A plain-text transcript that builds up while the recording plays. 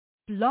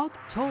Blog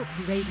Talk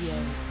Radio.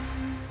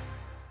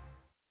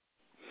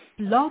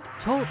 Blog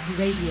Talk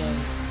Radio.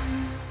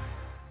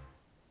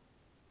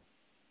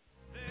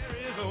 There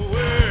is a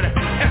word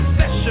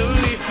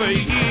especially for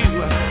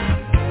you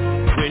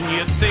when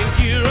you think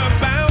you're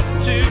about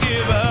to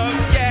give up.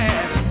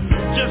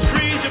 Yeah, just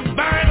read your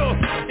Bible.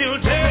 It'll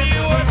tell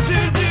you what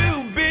to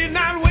do. Be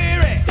not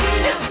weary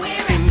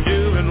in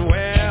doing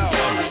well,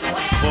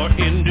 for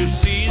in due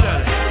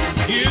season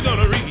you're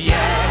gonna reap.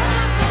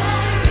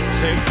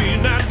 Yeah, say be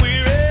not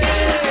weary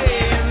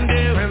in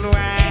doing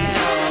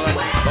well,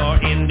 for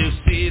in due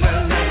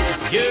season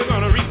you're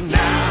gonna reap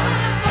now.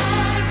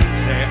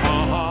 Say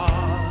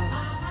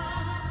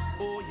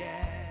oh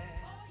yeah.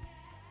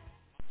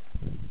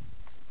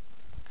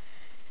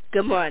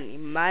 Good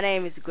morning. My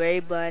name is Gray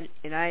Bunn,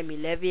 and I am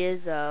 11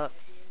 years old.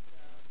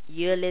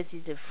 You're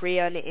listening to Free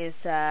on the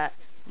Inside,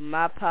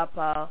 my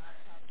papa,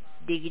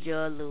 Diggy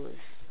Joe Lewis.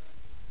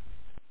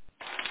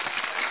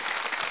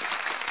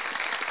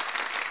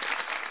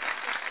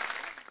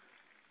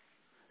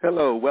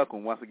 Hello,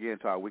 welcome once again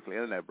to our weekly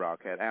internet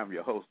broadcast. I'm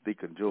your host,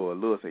 Deacon Joel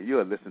Lewis, and you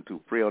are listening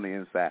to Free on the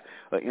Inside,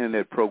 an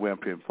internet program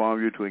to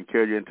inform you, to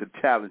encourage you, and to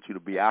challenge you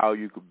to be all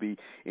you could be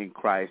in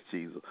Christ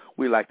Jesus.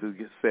 We'd like to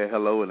say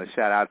hello and a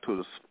shout-out to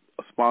the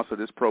sponsor of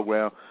this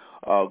program,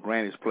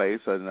 Granny's Place,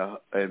 and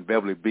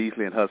Beverly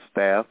Beasley and her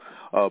staff.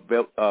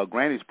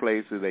 Granny's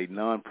Place is a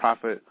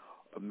non-profit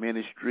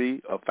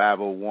ministry, a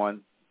 501(c)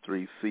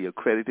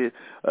 accredited,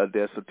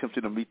 that's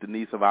attempting to meet the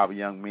needs of our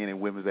young men and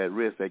women at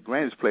risk. At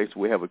Granny's Place,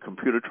 we have a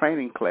computer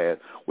training class,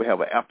 we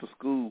have an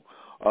after-school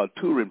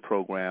tutoring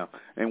program,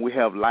 and we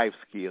have life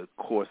skill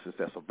courses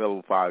that's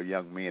available for our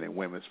young men and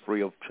women. It's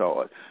free of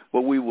charge.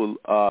 But we will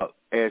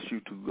ask you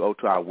to go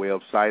to our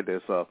website.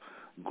 There's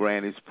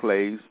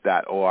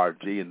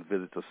grannysplace.org and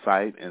visit the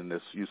site, and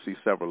you see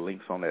several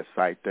links on that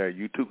site there.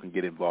 You too can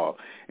get involved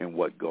in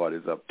what God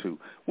is up to.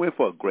 We're in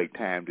for a great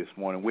time this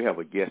morning. We have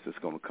a guest that's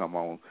going to come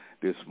on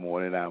this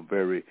morning. I'm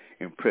very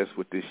impressed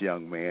with this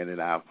young man,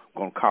 and I'm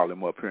going to call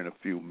him up here in a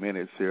few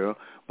minutes here.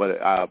 But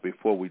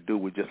before we do,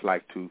 we'd just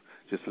like to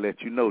just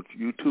let you know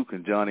you too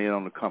can join in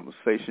on the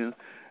conversation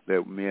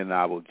that me and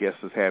our guest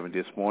is having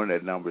this morning.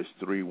 That number is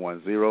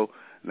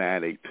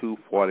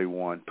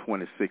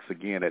 310-982-4126.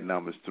 Again, that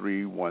number is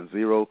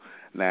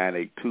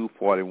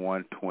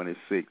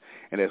 310-982-4126.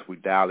 And as we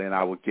dial in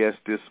our guest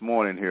this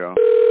morning here,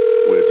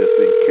 we'll just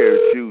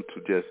encourage you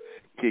to just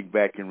kick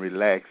back and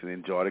relax and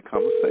enjoy the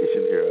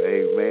conversation here.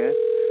 Amen.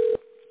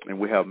 And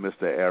we have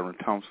Mr. Aaron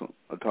Thomas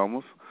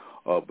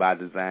by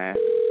Design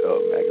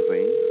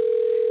magazine,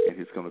 and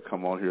he's going to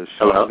come on here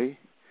shortly.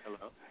 Hello.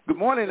 Good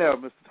morning there,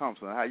 Mr.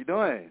 Thompson. How you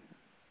doing?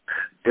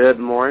 Good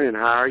morning.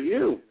 How are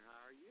you?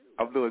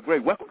 I'm doing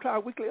great. Welcome to our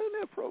weekly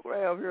internet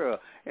program here.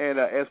 And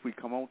as we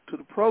come on to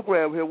the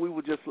program here, we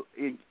will just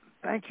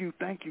thank you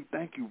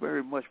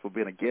very much for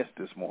being a guest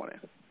this morning.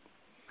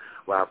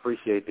 Well, I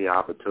appreciate the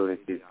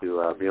opportunity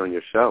to be on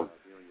your show.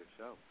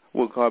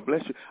 Well, God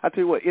bless you. I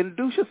tell you what,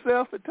 introduce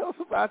yourself and tell us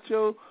about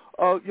your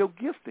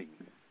gifting.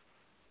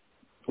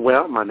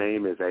 Well, my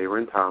name is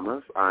Aaron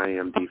Thomas. I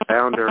am the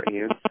founder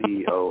and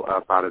CEO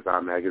of By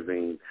Design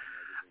magazine.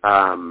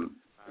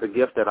 The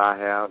gift that I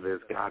have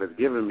is God has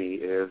given me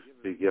is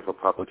the gift of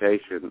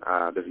publication,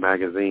 this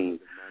magazine,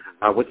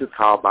 which is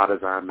called By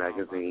Design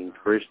magazine,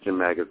 Christian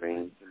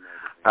magazine.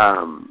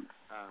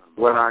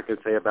 What I can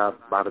say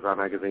about By Design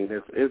magazine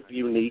is it's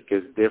unique,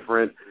 it's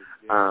different.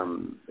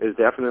 It's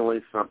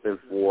definitely something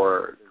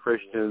for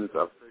Christians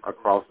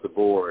across the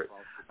board.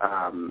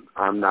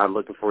 I'm not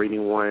looking for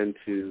anyone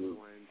to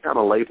kind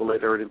of label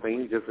it or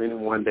anything, just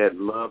anyone that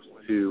loves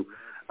to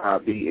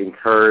be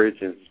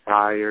encouraged,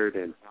 inspired,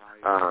 and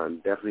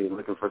definitely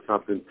looking for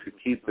something to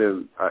keep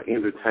them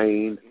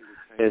entertained,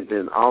 and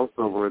then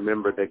also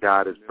remember that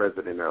God is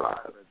present in their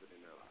lives.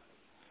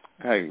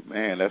 Hey,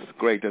 man, that's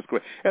great. That's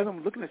great. As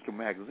I'm looking at your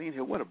magazine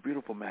here, what a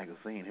beautiful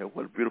magazine here.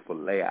 What a beautiful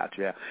layout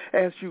you have.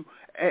 As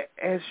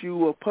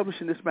you are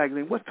publishing this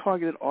magazine, what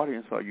targeted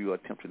audience are you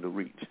attempting to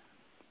reach?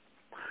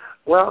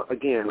 Well,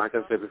 again, like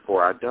I said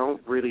before, I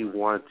don't really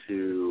want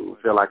to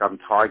feel like I'm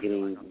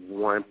targeting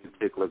one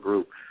particular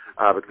group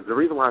because the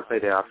reason why I say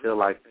that, I feel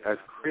like as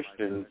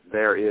Christians,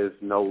 there is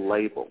no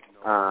label.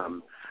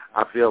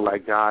 I feel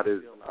like God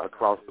is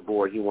across the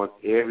board. He wants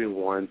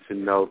everyone to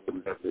know the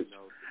message.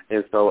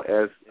 And so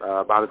as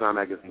By Design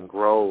magazine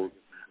grows,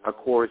 of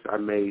course, I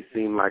may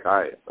seem like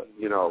I,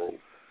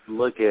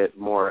 look at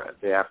more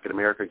the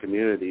African-American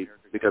community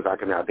because I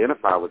can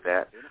identify with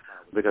that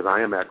because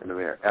I am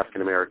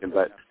African-American.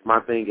 But my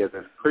thing is,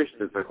 as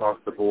Christians across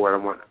the board, I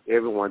want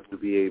everyone to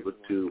be able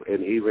to,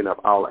 and even of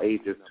all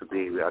ages, to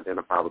be able to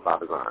identify with By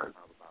Design.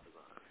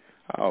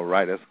 All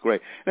right, that's great.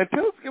 Now,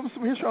 give us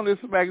some history on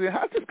this magazine.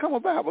 How did this come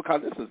about?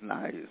 Because this is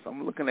nice.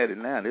 I'm looking at it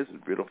now. This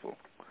is beautiful.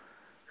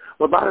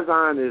 Well, By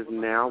Design is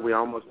now, we're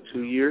almost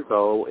 2 years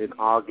old. In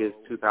August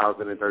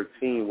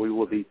 2013, we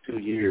will be 2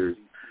 years.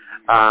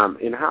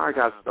 And how I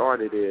got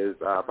started is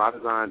By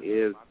Design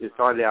it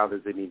started out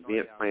as an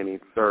event planning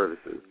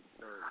services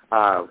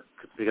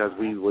because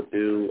we would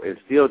do and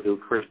still do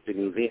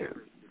Christian events.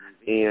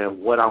 And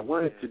what I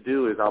wanted to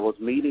do is I was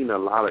meeting a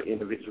lot of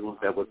individuals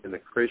that was in the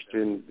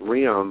Christian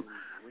realm,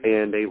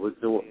 and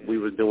we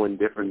were doing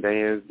different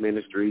dance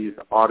ministries,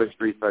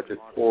 artistry such as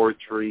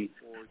poetry,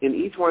 and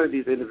each one of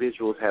these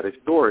individuals had a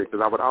story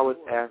because I would always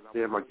ask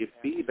them or get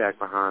feedback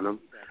behind them.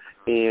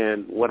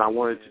 And what I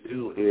wanted to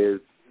do is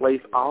place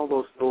all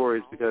those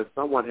stories because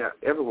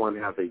everyone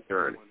has a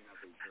journey.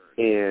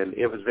 And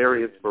it was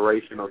very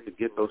inspirational to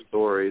get those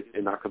stories,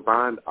 and I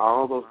combined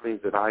all those things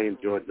that I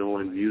enjoy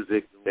doing,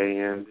 music,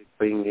 dance,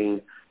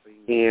 singing,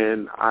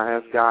 and I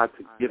asked God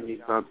to give me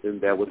something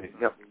that would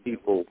help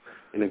people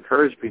and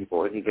encourage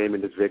people, and he gave me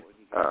this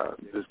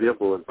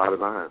vehicle by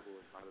design.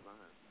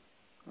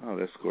 Oh,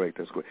 that's great.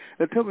 That's great.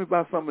 Now tell me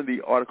about some of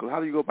the articles. How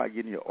do you go about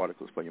getting your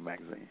articles for your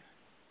magazine?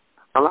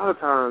 A lot of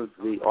times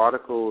the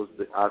articles,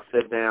 I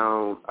sit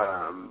down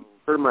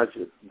pretty much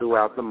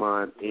throughout the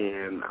month,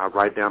 and I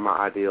write down my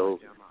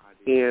ideals,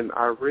 and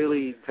I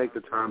really take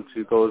the time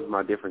to go to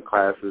my different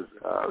classes,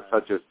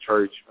 such as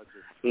church,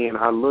 and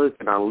I look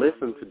and I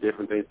listen to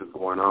different things that's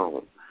going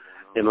on.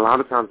 And a lot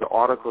of times the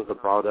articles are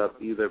brought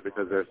up either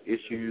because there's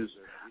issues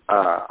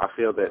I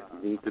feel that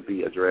need to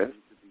be addressed,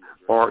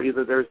 or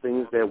either there's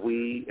things that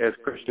we as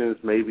Christians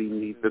maybe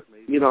need to,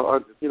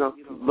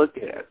 look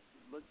at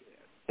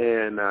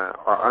and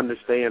or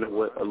understand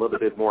with a little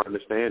bit more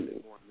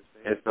understanding.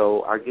 And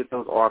so I get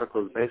those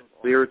articles.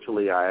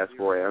 Spiritually, I ask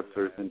for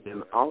answers, and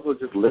then also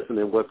just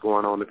listening what's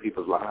going on in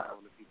people's lives.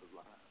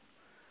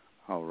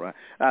 All right.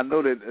 I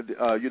know that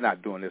you're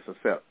not doing this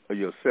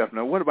yourself.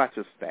 Now, what about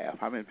your staff?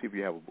 How many people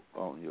you have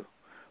on your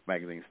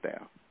magazine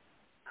staff?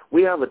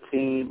 We have a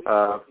team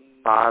of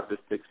 5 to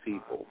 6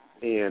 people.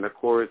 And, of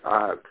course,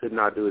 I could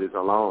not do this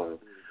alone.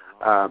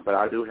 But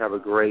I do have a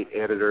great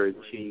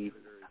editor-in-chief,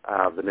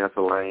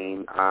 Vanessa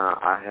Lane.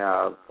 I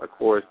have, of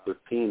course, the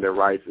team that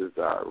writes is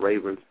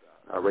Raven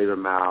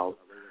Miles.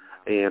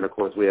 And, of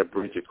course, we have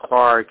Bridget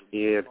Clark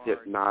and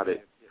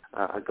Hypnotic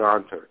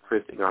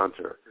Christy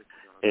Gonter.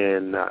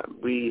 And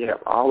we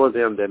have all of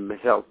them that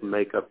help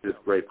make up this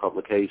great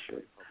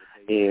publication.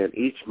 And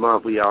each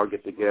month we all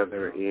get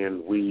together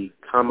and we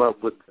come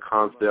up with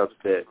concepts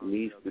that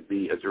needs to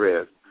be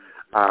addressed.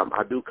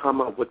 I do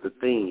come up with the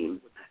theme,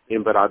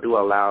 but I do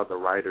allow the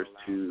writers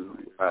to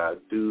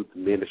do the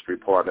ministry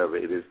part of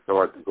it and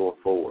start to go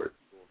forward.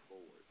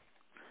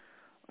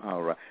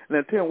 All right.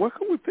 Now, Tim, where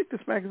can we pick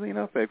this magazine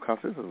up at? Because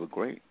this is a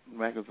great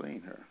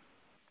magazine here.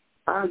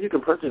 You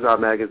can purchase our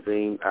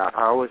magazine. I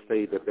always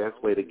say the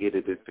best way to get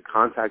it is to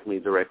contact me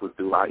directly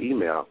through our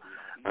email,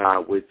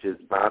 which is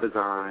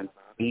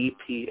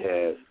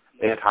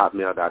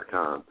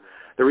bydesignbps@hotmail.com.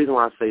 The reason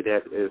why I say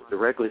that is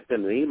directly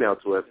send an email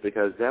to us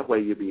because that way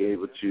you'll be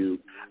able to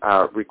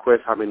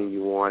request how many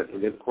you want,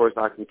 and then, of course,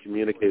 I can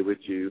communicate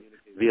with you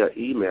via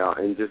email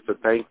and just to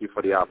thank you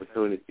for the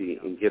opportunity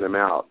and get them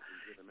out.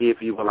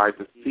 If you would like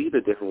to see the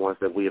different ones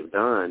that we have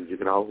done, you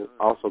can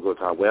also go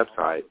to our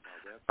website,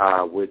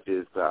 which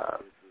is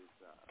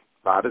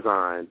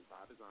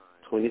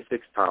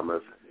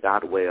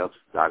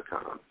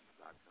bydesign26thomas.webs.com.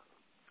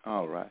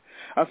 All right.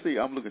 I'm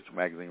looking at your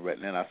magazine right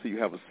now, and I see you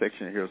have a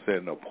section here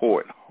saying a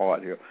poet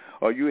heart here.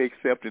 Are you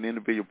accepting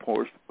individual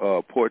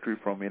poetry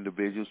from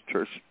individuals,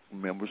 church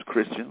members,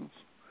 Christians?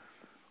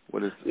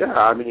 What is? Yeah,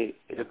 I mean,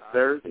 if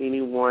there's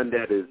anyone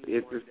that is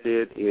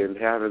interested in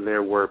having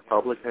their work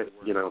public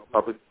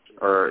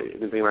or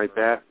anything like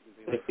that,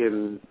 they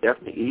can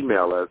definitely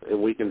email us,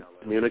 and we can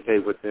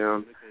communicate with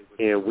them,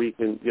 and we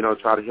can,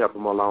 try to help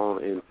them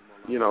along and,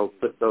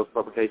 put those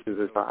publications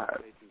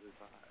inside.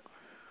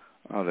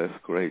 Oh, that's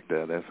great.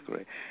 That's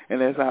great.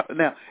 And as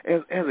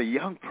a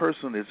young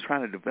person that's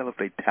trying to develop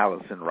their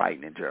talents in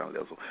writing and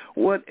journalism,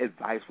 what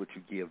advice would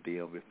you give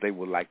them if they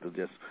would like to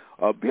just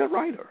be a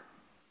writer?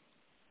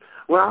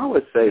 Well, I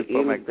would say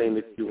anything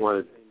that you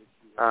want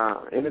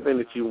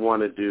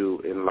to do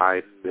in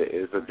life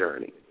is a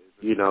journey.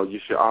 You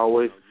should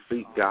always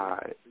seek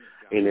God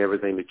in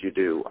everything that you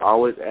do.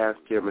 Always ask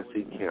Him and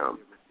seek Him.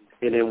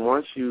 And then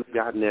once you've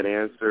gotten that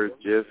answer,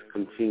 just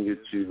continue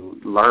to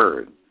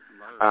learn.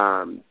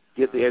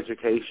 Get the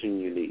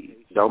education you need.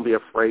 Don't be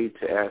afraid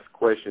to ask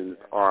questions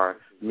or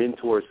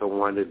mentor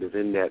someone that is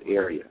in that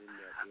area.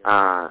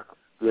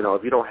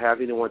 If you don't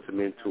have anyone to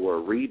mentor,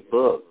 read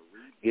books,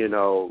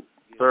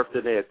 surf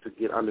the net to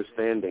get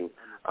understanding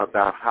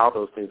about how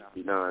those things can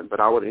be done. But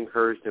I would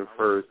encourage them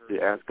first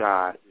to ask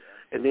God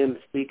and then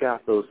speak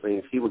out those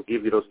things. He will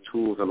give you those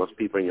tools and those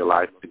people in your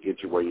life to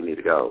get you where you need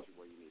to go.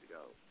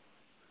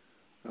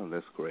 Oh,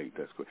 that's great.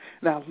 That's great.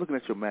 Now, I was looking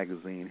at your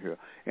magazine here,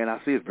 and I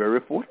see it's very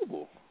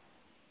affordable.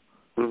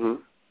 Mm-hmm.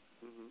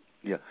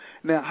 Yeah.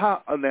 Now,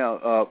 how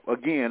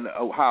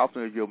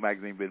often has your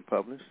magazine been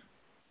published?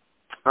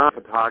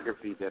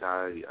 Photography that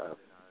I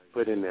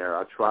put in there.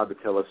 I try to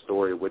tell a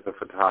story with the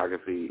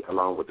photography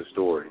along with the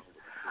story.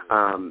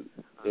 And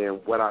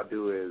what I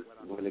do is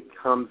when it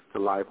comes to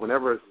life,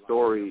 whenever a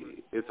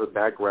story, it's a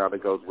background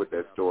that goes with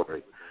that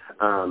story.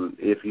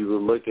 If you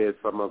look at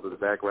some of the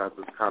backgrounds,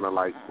 it's kind of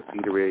like the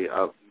scenery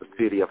of the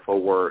city of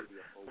Fort Worth.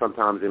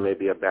 Sometimes it may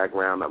be a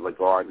background of a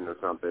garden or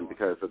something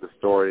because of the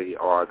story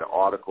or the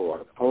article or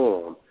the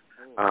poem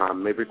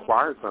may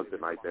require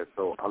something like that.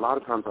 So a lot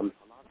of times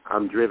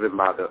I'm driven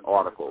by the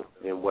article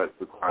and what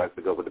requires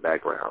to go with the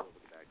background.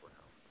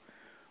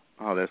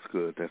 Oh, that's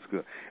good. That's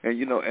good. And,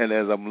 and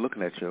as I'm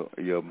looking at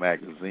your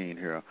magazine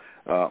here,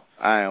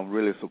 I am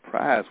really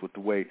surprised with the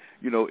way,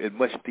 in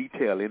much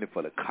detail in it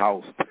for the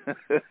cost.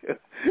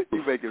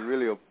 You make it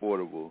really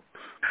affordable,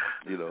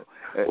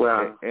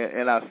 Well,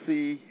 and I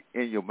see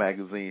in your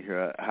magazine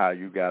here how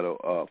you got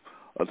a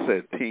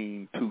said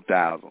Teen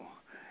 2000,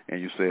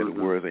 and you said the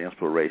words of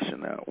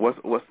inspiration. Now,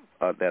 what's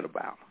that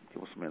about?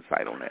 Give us some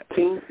insight on that.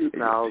 Teen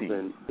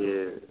 2000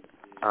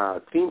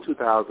 Teen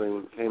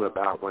 2000 came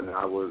about when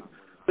I was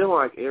feeling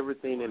like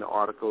everything in the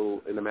article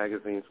in the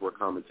magazines were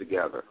coming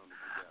together.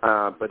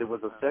 But it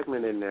was a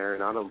segment in there,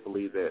 and I don't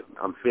believe that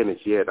I'm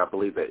finished yet. I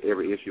believe that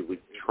every issue we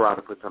try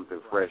to put something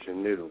fresh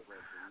and new.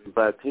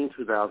 But Teen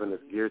 2000 is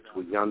geared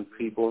to young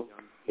people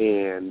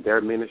and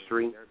their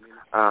ministry.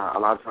 A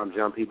lot of times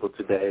young people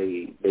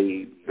today,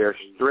 they're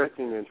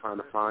stressing and trying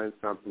to find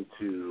something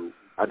to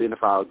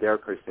identify with their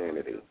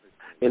Christianity.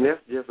 And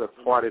that's just a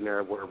part in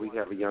there where we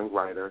have a young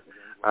writer,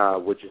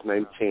 which is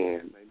named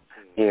Chan,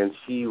 and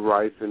she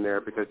writes in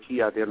there because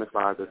she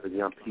identifies as the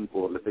young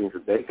people and the things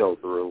that they go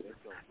through.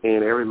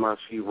 And every month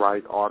she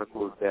writes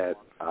articles that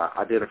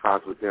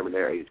identifies with them in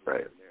their age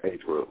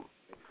group.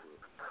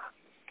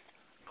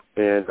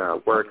 And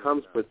where it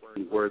comes with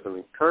the words of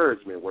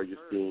encouragement, where you're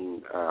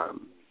seeing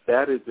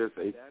that is just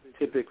a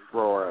typical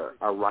for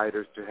our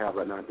writers to have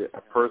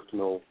a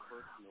personal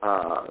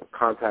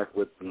contact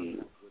with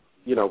the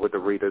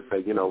readers.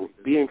 Say,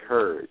 be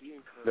encouraged.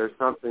 There's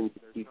something to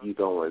keep you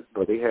going.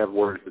 So they have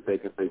words that they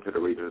can say to the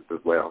readers as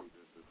well.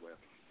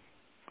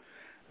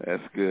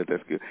 That's good.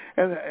 That's good.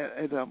 And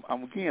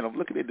I'm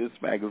looking at this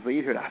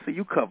magazine here. I see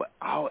you cover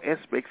all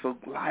aspects of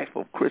life,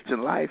 of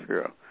Christian life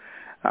here.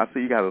 I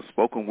see you got a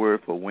spoken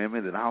word for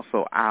women and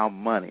also our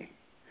money.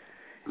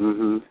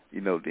 Mm-hmm.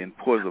 The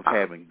importance of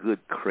having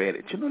good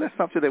credit. That's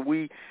something that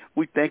we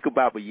think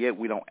about, but yet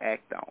we don't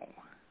act on.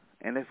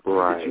 And that's good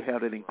that you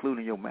have that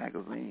included in your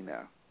magazine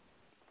now.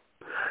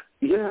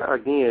 Yeah,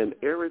 again,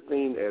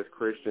 everything as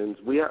Christians,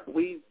 we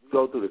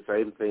go through the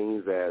same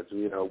things as,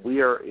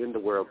 we are in the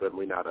world, but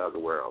we're not of the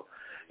world.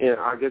 And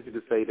I guess you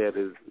could say that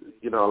is,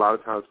 a lot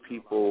of times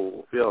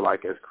people feel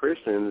like as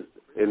Christians,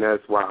 and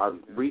that's why our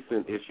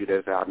recent issue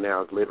that's out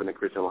now is living a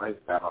Christian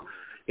lifestyle,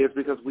 is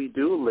because we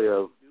do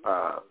live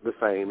the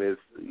same as,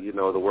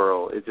 the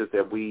world. It's just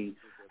that we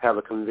have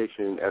a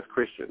conviction as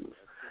Christians.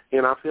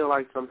 And I feel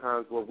like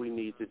sometimes what we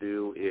need to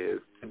do is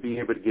to be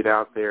able to get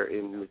out there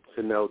and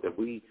to know that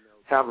we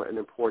have an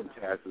important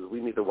task. Is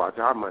we need to watch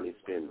our money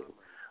spending.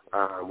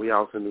 We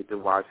also need to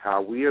watch how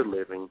we are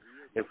living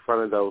in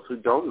front of those who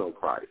don't know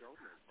Christ.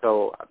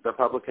 So the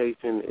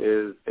publication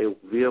is a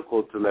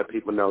vehicle to let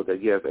people know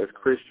that, yes, as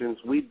Christians,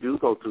 we do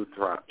go through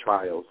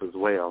trials as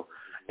well,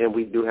 and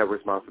we do have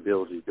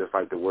responsibilities, just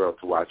like the world,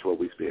 to watch what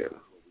we spend.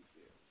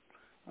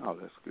 Oh,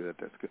 that's good.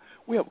 That's good.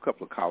 We have a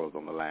couple of callers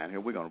on the line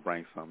here. We're going to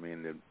bring some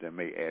in that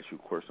may ask you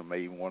a question,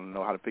 may even want to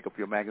know how to pick up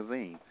your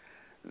magazine.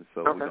 And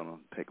so we're going to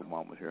take a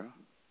moment here.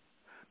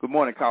 Good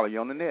morning, caller.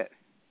 You on the net?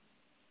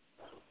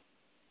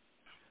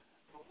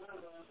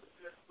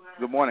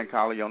 Good morning,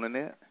 caller. You on the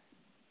net?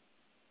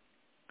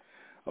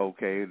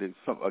 Okay.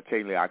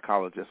 Occasionally our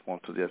callers just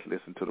want to just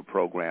listen to the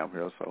program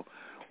here. So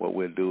what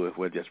we'll do is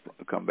we'll just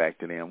come back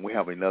to them. We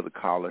have another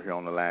caller here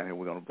on the line here.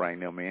 We're going to bring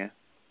them in.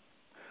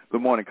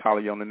 Good morning, caller.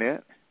 You on the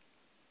net?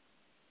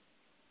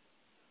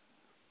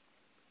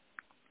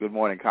 Good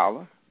morning,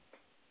 caller.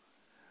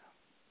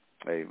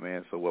 Hey,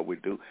 man, so what we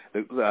do,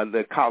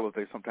 the callers,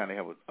 sometimes they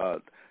have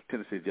a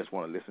tendency to just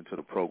want to listen to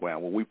the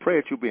program. Well, we pray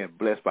that you're being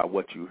blessed by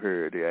what you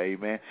heard there,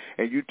 amen.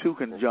 And you, too,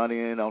 can join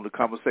in on the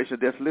conversation.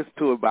 Just listen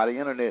to it by the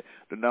Internet.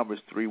 The number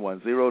is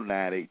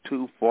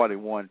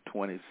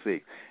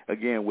 310-982-4126.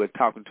 Again, we're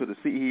talking to the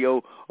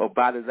CEO of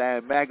By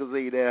Design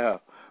Magazine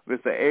there,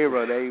 Mr.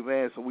 Aaron,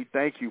 amen. So we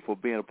thank you for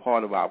being a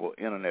part of our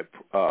Internet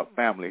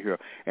family here.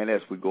 And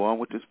as we go on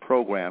with this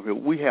program here,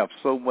 we have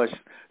so much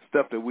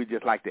stuff that we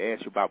just like to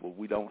ask you about, but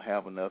we don't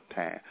have enough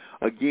time.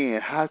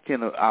 Again, how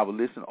can our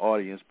listening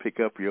audience pick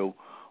up your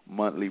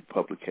monthly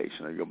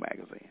publication of your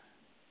magazine?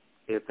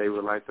 If they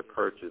would like to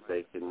purchase,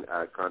 they can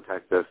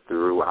contact us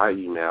through our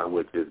email,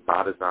 which is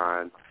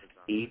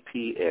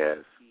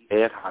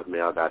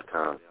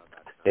bydesignEPS@hotmail.com.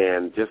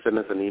 And just send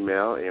us an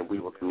email, and we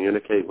will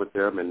communicate with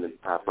them and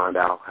find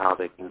out how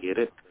they can get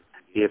it.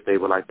 If they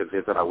would like to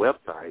visit our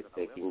website,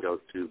 they can go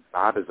to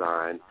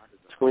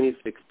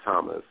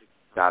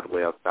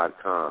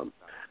bydesign26thomas.webs.com,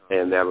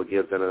 and that will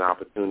give them an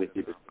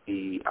opportunity to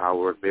see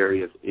our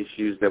various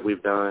issues that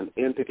we've done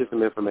and to get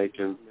some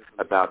information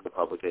about the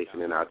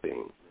publication and our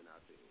team.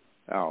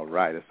 All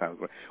right, that sounds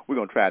great. We're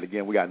going to try it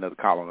again. We got another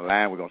caller on the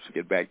line. We're going to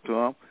get back to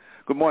him.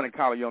 Good morning,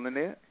 caller. You on the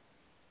net?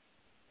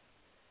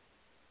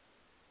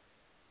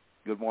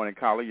 Good morning,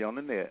 caller. You on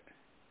the net?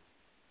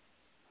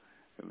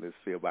 Let's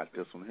see about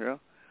this one here.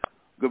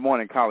 Good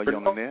morning, caller. You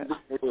on the net?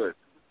 Good.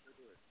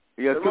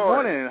 Yes, good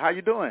morning. How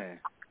you doing?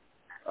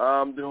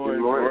 I'm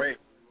doing great.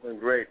 Doing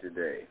great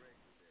today.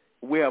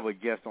 we have a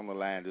guest on the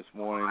line this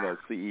morning, the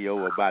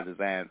CEO of By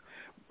Design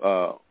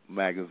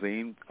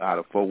magazine out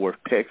of Fort Worth,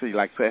 Texas. You'd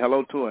like to say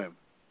hello to him?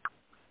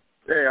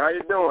 Hey, how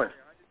you doing?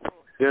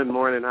 Good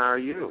morning. How are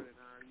you?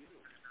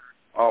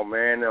 Oh,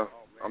 man,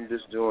 I'm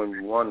just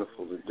doing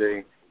wonderful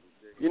today.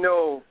 You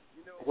know,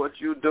 what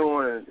you're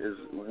doing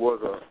was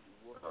a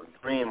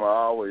dream I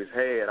always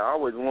had. I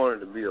always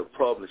wanted to be a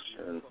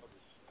publisher,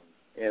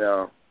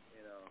 and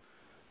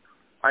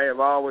I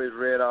have always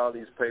read all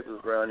these papers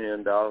around here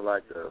in Dallas,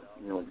 like the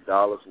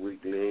Dallas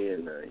Weekly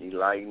and the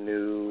Elite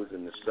News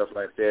and the stuff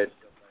like that.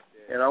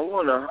 And I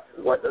wonder,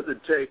 what does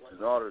it take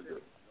in order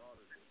to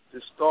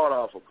start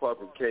off a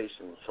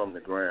publication from the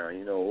ground?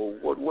 You know,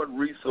 what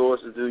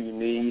resources do you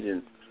need,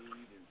 and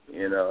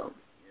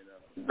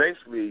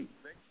basically,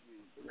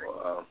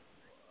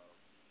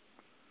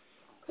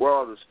 what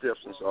are the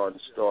steps in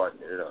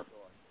starting it up?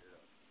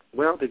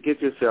 Well, to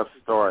get yourself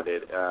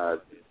started, I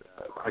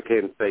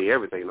can't say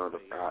everything on the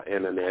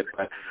internet,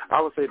 but I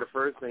would say the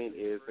first thing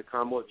is to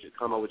come up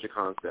with your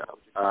concept.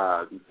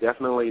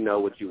 Definitely know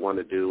what you want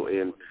to do,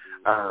 and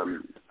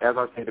as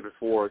I said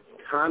before,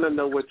 kind of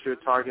know what your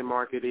target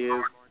market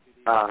is.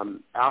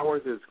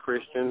 Ours as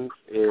Christians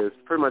is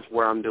pretty much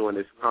where I'm doing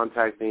is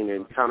contacting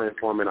and kind of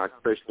informing our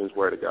Christians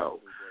where to go.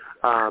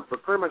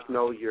 But pretty much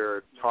know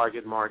your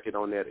target market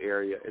on that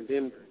area, and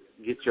then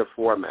get your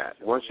format.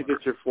 Once you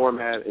get your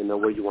format and know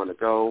where you want to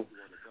go,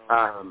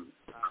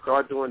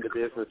 start doing the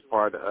business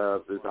part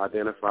of is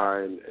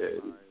identifying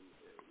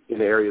in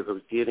the areas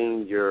of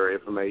getting your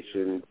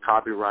information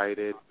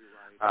copyrighted,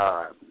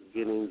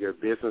 getting your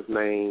business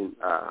name,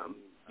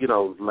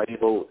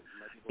 labeled,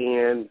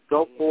 and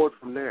go forward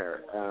from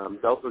there.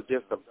 Those are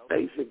just the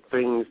basic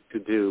things to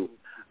do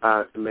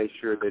to make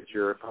sure that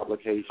your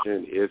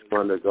publication is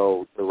going to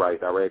go the right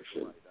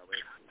direction.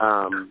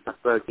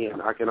 But again,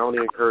 I can only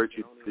encourage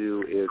you to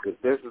do is if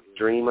this is a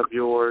dream of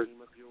yours,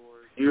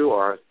 you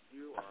are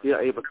still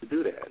able to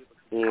do that.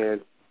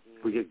 And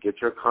we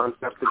get your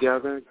concept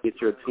together,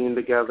 get your team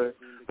together,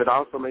 but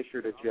also make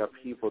sure that you have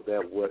people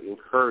that will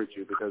encourage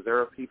you, because there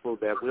are people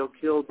that will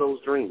kill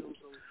those dreams.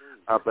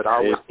 But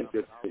always keep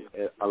it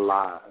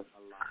alive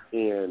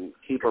and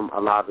keep them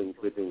alive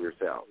within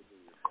yourself,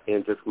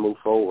 and just move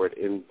forward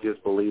and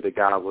just believe that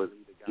God will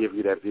give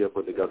you that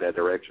vehicle to go that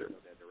direction.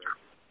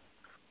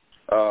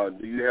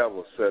 Do you have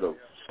a set of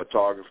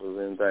photographers,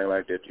 anything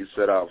like that you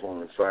set out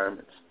on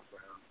assignments?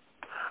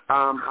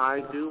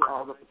 I do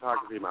all the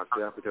photography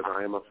myself because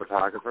I am a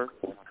photographer.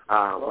 When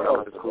I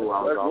went to school,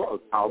 I was also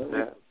taught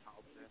that.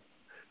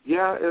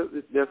 Yeah,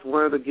 that's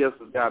one of the gifts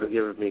that God has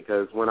given me,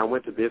 because when I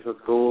went to business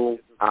school,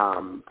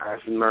 I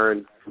actually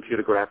learned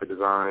computer graphic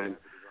design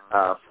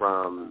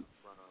from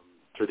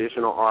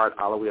traditional art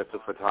all the way up to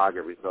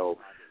photography. So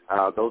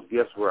those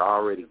gifts were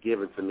already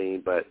given to me,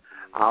 but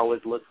I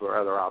always look for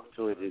other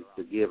opportunities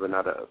to give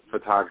another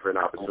photographer an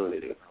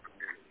opportunity.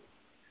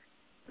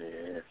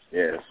 Yes,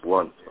 it's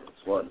wonderful.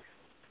 It's wonderful.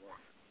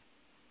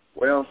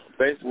 Well,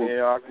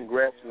 basically, I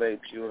congratulate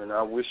you, and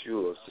I wish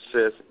you a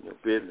success in your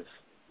business.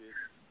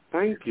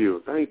 Thank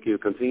you.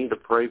 Continue to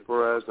pray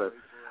for us.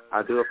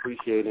 I do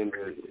appreciate it.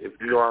 If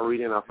you are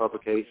reading our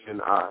publication,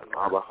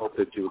 I will hope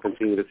that you will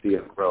continue to see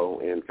it grow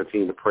and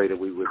continue to pray that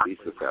we would be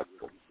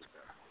successful.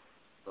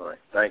 All right.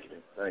 Thank you.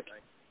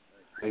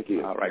 Thank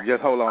you. All right.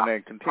 Just hold on there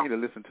and continue to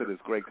listen to this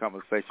great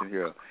conversation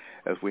here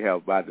as we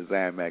have By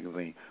Design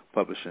magazine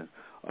publishing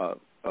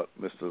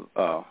Mr.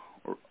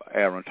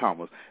 Aaron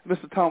Thomas.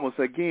 Mr. Thomas,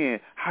 again,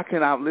 how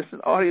can our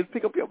listening audience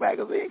pick up your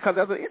magazine? Because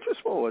there's an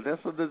interest for it. There's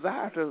a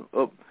desire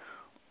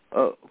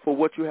for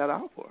what you have to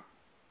offer.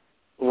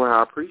 Well,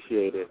 I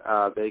appreciate it.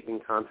 They can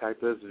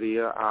contact us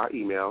via our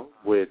email,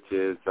 which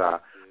is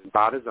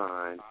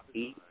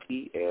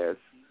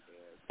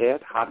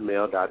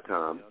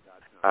bydesigneps@hotmail.com.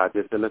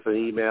 Just send us an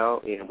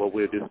email, and what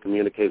we'll do is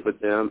communicate with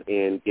them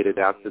and get it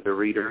out to the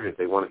reader. If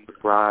they want to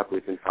subscribe, we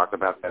can talk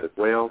about that as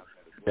well.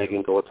 They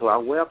can go to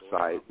our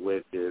website,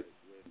 which is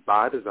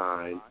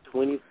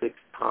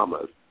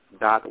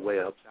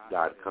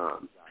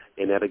bydesign26thomas.webs.com,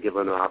 and that'll give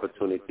them an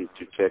opportunity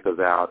to check us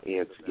out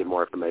and to get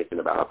more information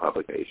about our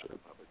publication.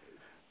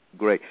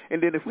 Great.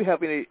 And then if we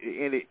have any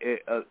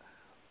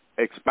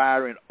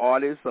aspiring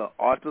artists or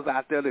authors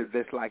out there that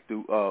just like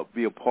to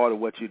be a part of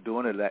what you're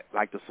doing and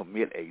like to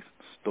submit a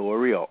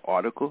story or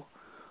article,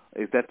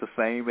 is that the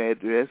same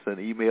address and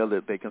email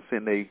that they can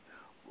send a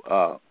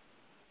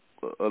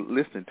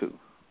listening to?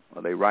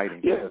 Are they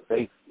writing? Yeah,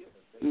 they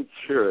can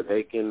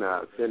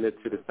send it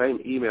to the same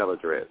email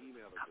address.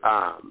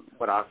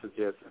 What I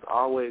suggest is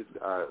always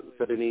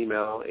send an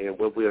email, and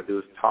what we'll do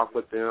is talk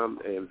with them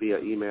and via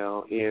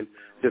email and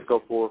just go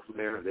forward from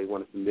there. If they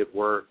want to submit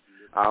work,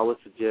 I always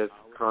suggest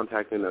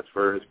contacting us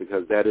first,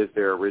 because that is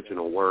their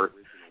original work,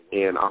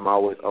 and I'm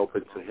always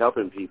open to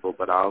helping people,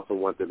 but I also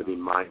want them to be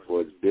mindful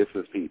as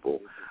business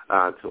people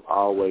to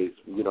always,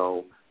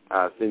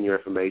 send your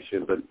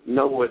information, but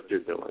know what you're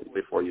doing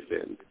before you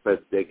send.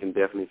 But they can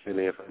definitely send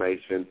the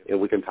information, and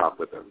we can talk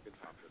with them.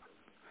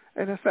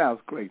 And that sounds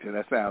great. And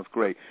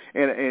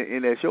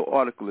as your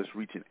article is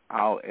reaching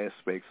all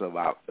aspects of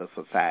our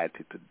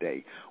society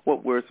today,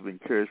 what words of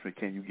encouragement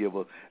can you give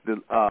us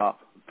to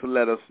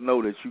let us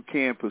know that you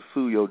can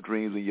pursue your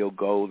dreams and your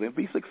goals and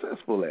be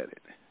successful at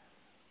it?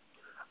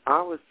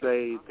 I would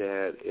say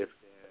that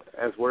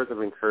as words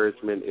of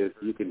encouragement is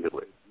you can do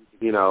it.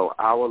 You know,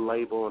 our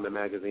label in the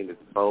magazine is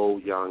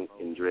bold, young,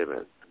 and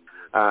driven.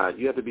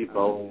 You have to be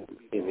bold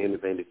in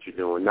anything that you're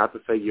doing. Not to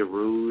say you're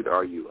rude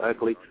or you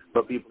ugly,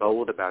 but be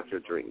bold about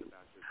your dreams.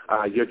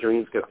 Your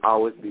dreams can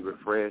always be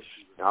refreshed,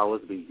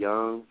 always be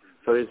young,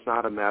 so it's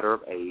not a matter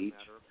of age.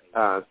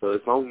 So as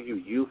long as you're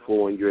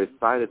youthful and you're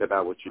excited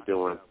about what you're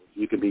doing,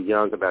 you can be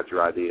young about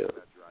your ideas.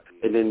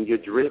 And then you're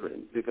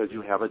driven because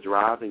you have a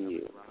drive in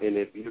you. And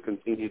if you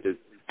continue to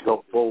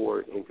go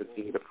forward and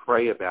continue to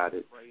pray about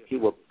it, He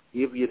will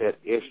give you that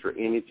extra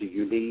energy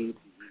you need,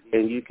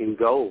 and you can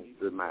go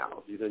the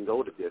miles. You can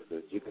go the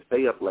distance. You can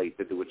stay up late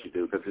to do what you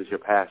do because it's your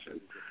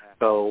passion.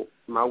 So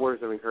my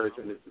words of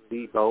encouragement is to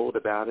be bold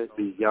about it,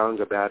 be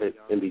young about it,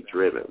 and be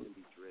driven.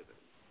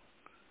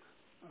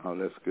 Oh,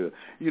 that's good.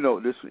 You know,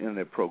 this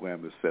internet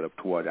program is set up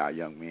toward our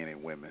young men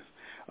and women.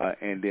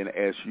 And then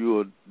as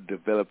you're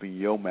developing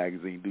your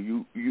magazine, do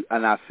you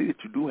and I see that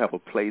you do have a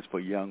place for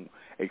young,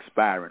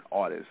 aspiring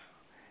artists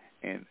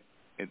and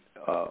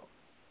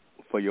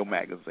for your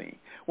magazine.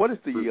 What is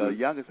the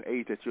youngest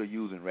age that you're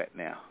using right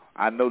now?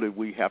 I know that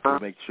we have to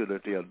make sure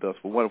that they're adults,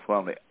 but what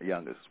are the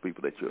youngest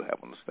people that you have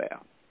on the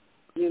staff?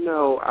 You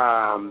know,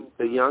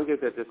 the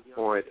youngest at this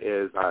point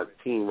is a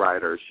teen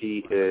writer.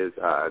 She is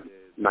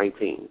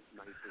 19.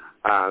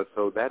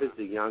 So that is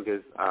the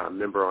youngest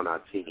member on our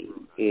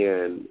team.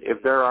 And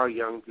if there are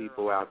young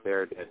people out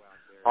there that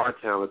are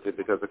talented,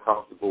 because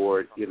across the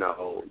board, you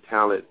know,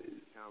 talent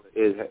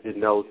it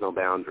knows no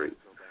boundaries.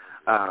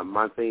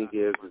 My thing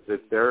is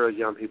if there are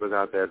young people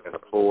out there that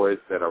are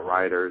poets, that are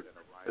writers,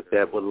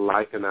 that would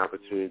like an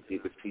opportunity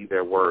to see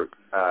their work,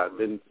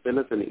 then send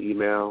us an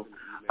email.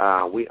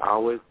 We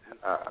always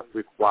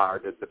require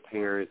that the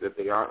parents, if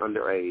they are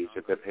underage,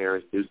 if their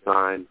parents do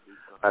sign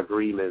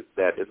agreements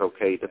that it's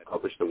okay to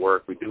publish the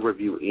work. We do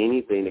review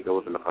anything that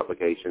goes in the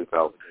publication.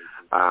 So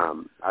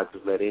I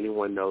just let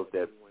anyone know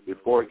that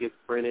before it gets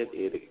printed,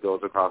 it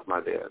goes across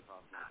my desk.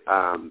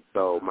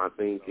 So my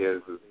thing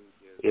is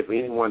if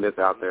anyone that's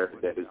out there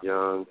that is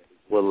young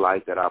would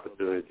like that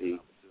opportunity,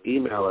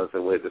 email us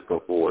and we'll just go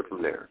forward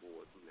from there.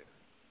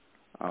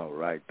 All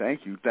right.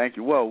 Thank you.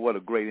 Well, what a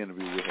great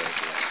interview we had today.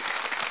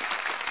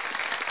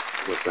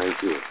 Well,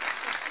 thank you.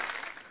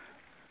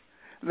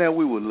 Now,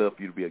 we would love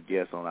for you to be a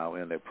guest on our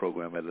internet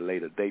program at a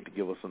later date to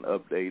give us an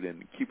update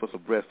and keep us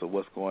abreast of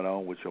what's going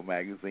on with your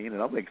magazine.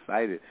 And I'm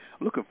excited.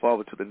 I'm looking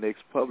forward to the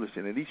next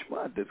publishing. And each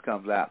month this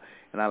comes out,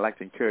 and I'd like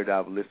to encourage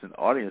our listening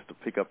audience to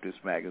pick up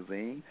this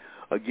magazine.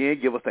 Again,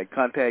 give us that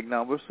contact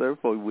number, sir,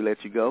 before we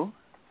let you go.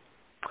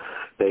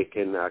 They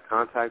can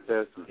contact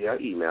us via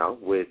email,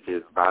 which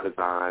is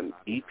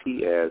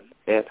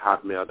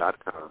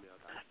bydesignEPS@hotmail.com.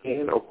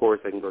 And, of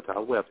course, they can go to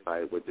our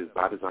website, which is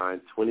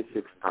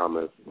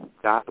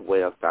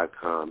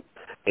bydesign26thomas.web.com.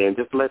 And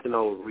just let them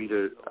know,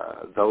 readers,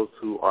 those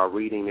who are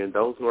reading and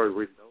those who are,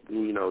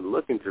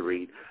 looking to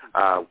read,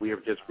 we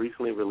have just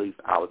recently released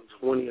our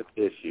 20th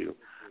issue,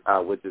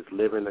 which is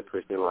Living the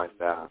Christian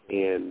Lifestyle.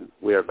 And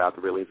we're about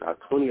to release our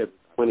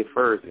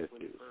 21st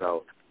issue.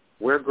 So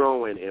we're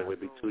growing, and we'll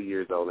be 2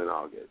 years old in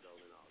August.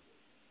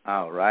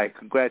 All right.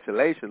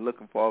 Congratulations.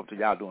 Looking forward to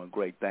y'all doing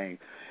great things.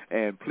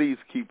 And please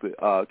keep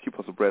us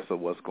abreast of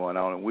what's going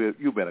on. And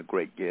you've been a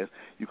great guest.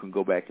 You can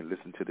go back and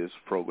listen to this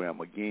program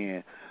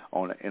again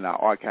in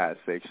our archive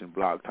section,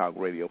 Blog Talk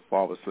Radio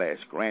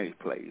 /Granny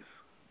Plays.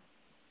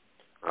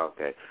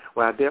 Okay.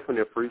 Well, I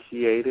definitely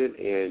appreciate it.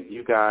 And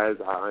you guys,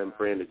 I'm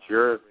praying that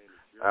your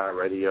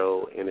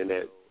radio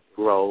internet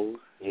grows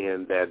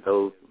and that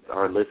those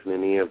are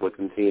listening in will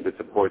continue to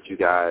support you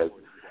guys.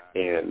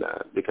 And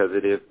because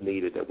it is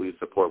needed that we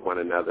support one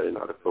another in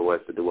order for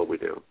us to do what we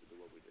do.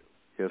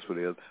 Yes, it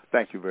is.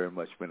 Thank you very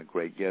much. You've been a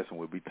great guest, and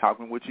we'll be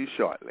talking with you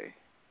shortly.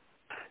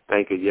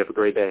 Thank you. You have a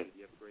great day.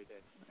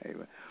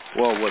 Amen.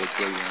 Well, what a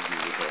great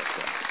interview we had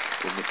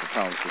with Mr.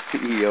 Thomas, the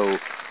CEO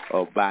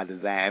of By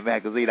Design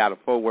magazine out of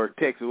Fort Worth,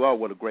 Texas. Oh,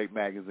 what a great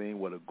magazine.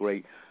 What a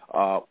great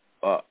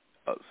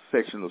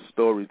section of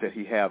stories that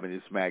he have in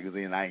this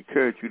magazine. I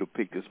encourage you to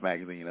pick this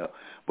magazine up.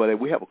 But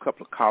we have a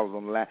couple of callers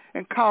on the line.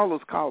 And call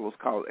us.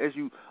 As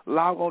you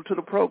log on to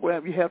the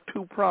program, you have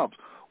two prompts.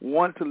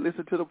 One to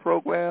listen to the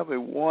program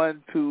and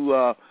one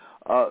to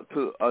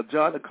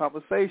join the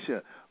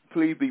conversation.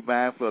 Please be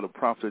mindful of the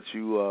prompts that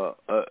you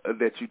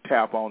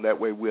tap on. That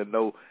way we'll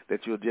know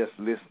that you're just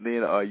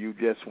listening or you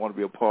just want to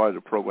be a part of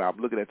the program.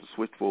 I'm looking at the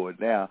switchboard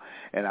now,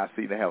 and I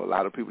see they have a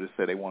lot of people that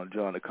say they want to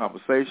join the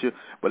conversation,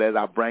 but as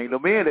I bring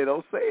them in, they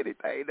don't say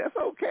anything. That's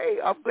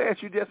okay. I'm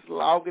glad you just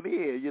logging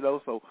in,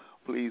 so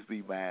please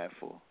be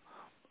mindful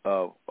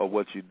of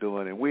what you're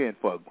doing, and we're in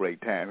for a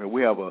great time. And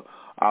we have we're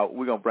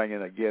going to bring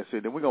in a guest here.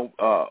 Then we're going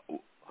to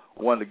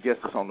one of the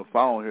guests is on the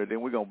phone here.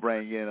 Then we're going to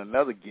bring in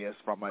another guest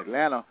from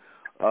Atlanta,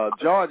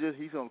 Georgia.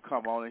 He's going to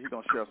come on and he's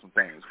going to share some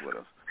things with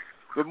us.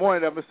 Good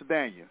morning, Mr.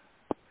 Daniel.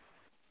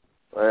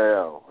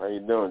 Well, how you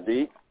doing,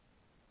 D?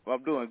 Well,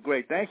 I'm doing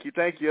great. Thank you.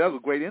 That was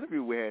a great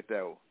interview we had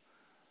there.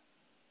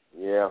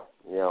 Yeah,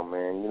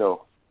 man. You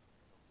know,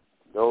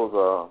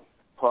 those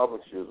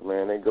publishers,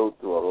 man, they go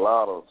through a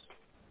lot of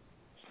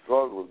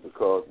struggles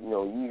because, you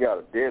know, you got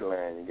a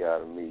deadline you got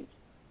to meet.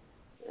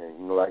 And,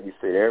 you know, like you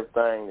said,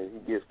 everything that he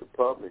gets to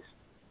publish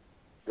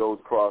goes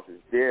across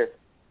his desk.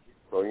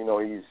 So, you know,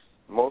 he's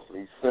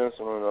mostly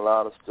censoring a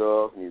lot of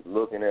stuff. He's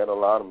looking at a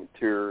lot of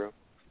material,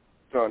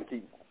 trying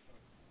to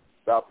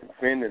stop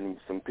offending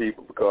some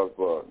people because,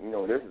 you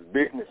know, this is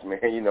business,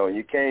 man. You know,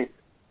 you can't,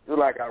 just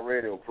like our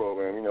radio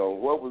program, you know,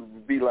 what would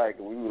it be like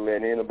if we would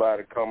let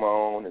anybody come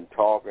on and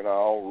talking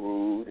all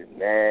rude and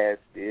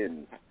nasty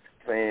and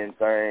saying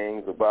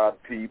things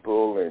about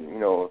people, and, you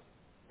know,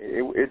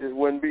 it just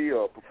wouldn't be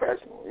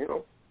professional, you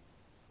know.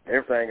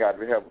 Everything got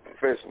to have a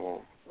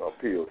professional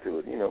appeal to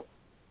it, you know.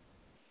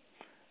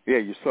 Yeah,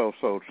 you're so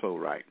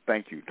right.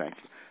 Thank you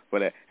for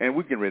that. And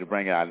we're getting ready to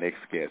bring our next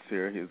guest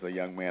here. He's a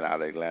young man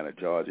out of Atlanta,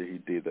 Georgia. He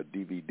did a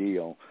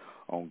DVD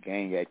on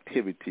gang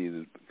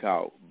activities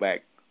called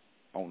Back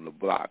on the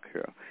Block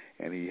here,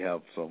 and he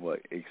has some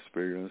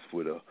experience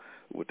with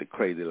the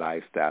crazy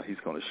lifestyle. He's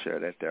going to share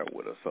that there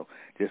with us. So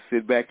just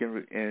sit back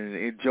and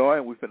enjoy,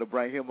 and we're going to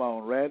bring him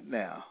on right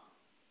now.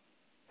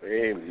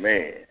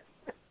 Amen.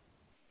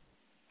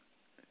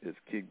 Just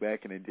kick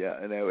back and enjoy.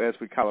 And as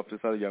we call up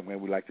this other young man,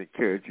 we'd like to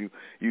encourage you.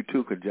 You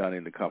too can join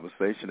in the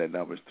conversation. That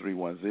number is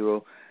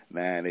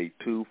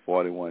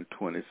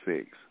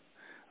 310-982-4126.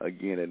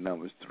 Again, that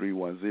number is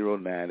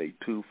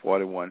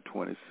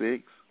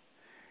 310-982-4126.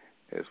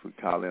 As we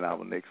call in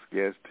our next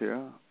guest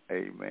here.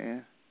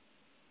 Amen.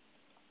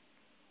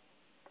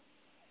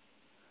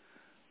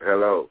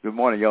 Hello. Good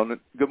morning, Yona.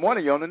 Good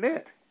morning, Yona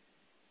Net.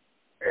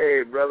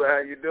 Hey, brother, how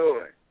you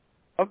doing?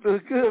 I'm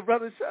doing good,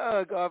 Brother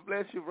Sean. God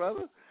bless you,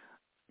 brother.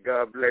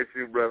 God bless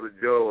you, Brother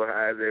Joe.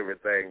 How's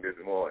everything this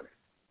morning?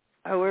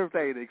 Oh,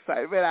 everything is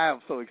exciting. Man, I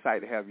am so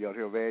excited to have you on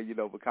here, man, you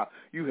know, because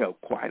you have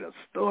quite a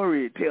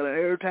story to tell, and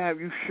every time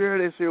you share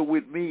this here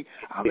with me,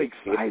 I'm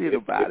excited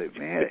about it,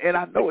 man. And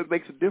I know it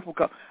makes a difference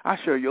because I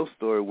share your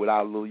story with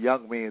our little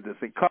young man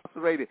that's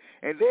incarcerated,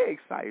 and they're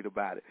excited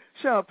about it.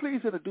 Sean,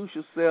 please introduce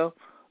yourself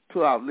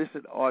to our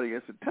listening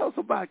audience and tell us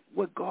about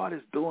what God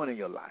is doing in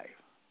your life.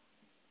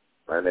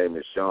 My name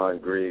is Sean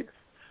Griggs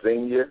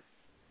Sr.,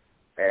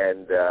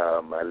 and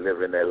I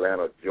live in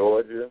Atlanta,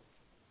 Georgia,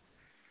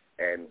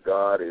 and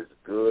God is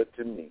good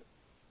to me.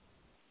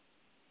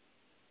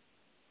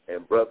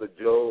 And Brother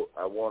Joe,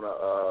 I want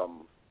to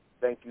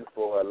thank you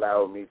for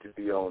allowing me to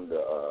be on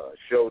the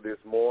show this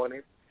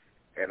morning,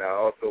 and I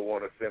also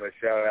want to send a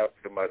shout-out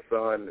to my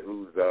son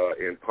who's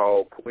in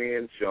Paul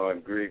Quinn,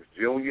 Sean Griggs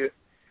Jr.,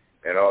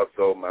 and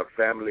also my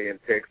family in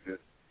Texas,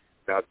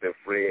 Dr.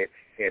 Fred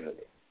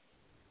Henley.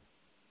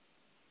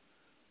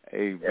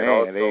 Amen,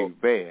 also,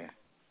 amen.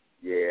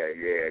 Yeah.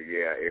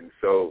 And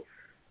so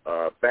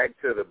Back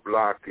to the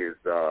Block is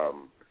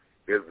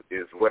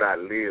what I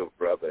live,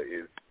 brother,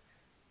 is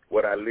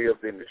what I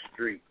lived in the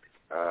street,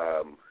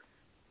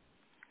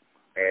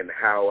 and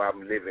how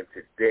I'm living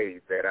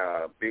today. That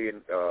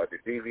the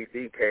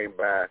DVD came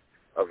by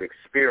of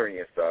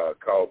experience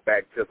called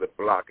Back to the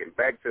Block, and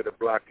Back to the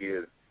Block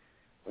is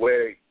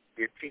where it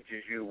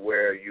teaches you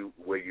where you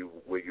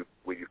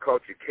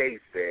caught your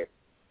case at,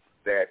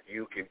 that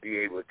you can be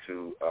able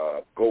to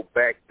go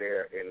back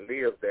there and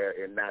live there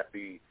and not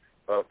be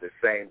of the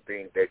same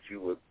thing that you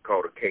were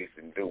caught a case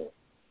in doing.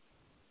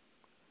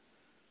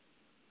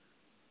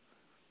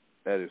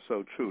 That is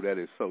so true.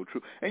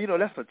 And, you know,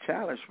 that's a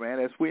challenge, man.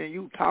 That's when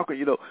you talking,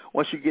 you know,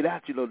 once you get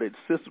out, you know, that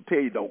system tell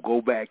you don't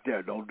go back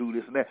there, don't do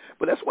this and that.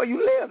 But that's where you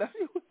live. That's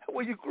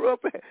where you grew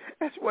up at.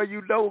 That's where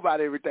you know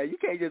about everything. You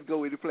can't just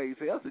go any place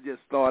else and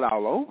just start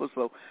all over.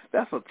 So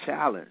that's a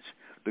challenge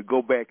to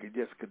go back and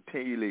just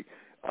continually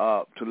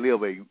to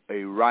live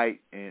a right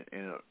and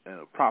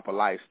a proper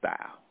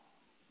lifestyle.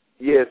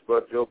 Yes,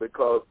 but Joe,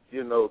 because,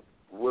 you know,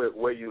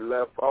 where you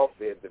left off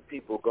at, the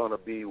people are going to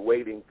be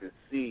waiting to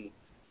see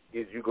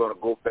is you're going to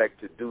go back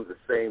to do the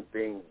same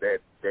thing that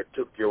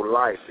took your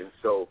life. And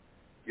so,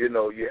 you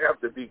know, you have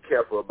to be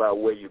careful about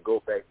where you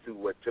go back to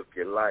what took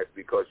your life,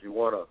 because you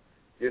want to,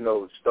 you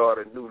know, start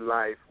a new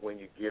life when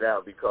you get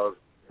out, because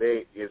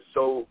there's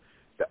so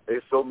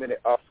many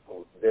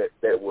obstacles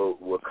that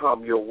will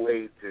come your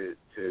way to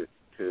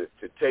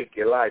take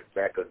your life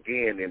back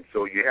again. And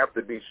so you have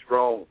to be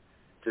strong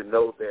to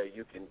know that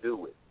you can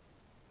do it.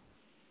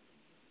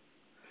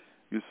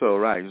 You're so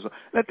right.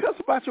 Now tell us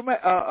about your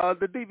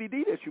the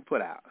DVD that you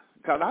put out,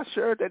 because I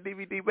shared that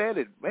DVD,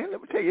 man. Man,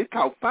 let me tell you, it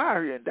caught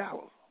fire here in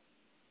Dallas.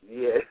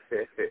 Yeah.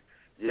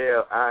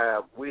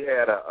 We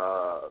had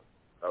a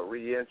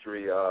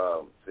reentry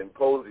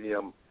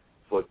symposium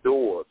for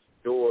Doors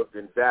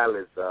in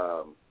Dallas.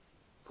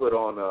 Put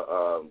on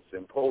a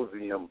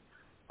symposium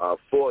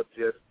for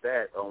just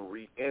that, on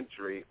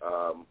reentry,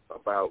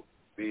 about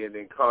being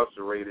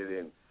incarcerated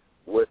and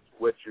what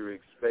you're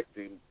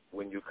expecting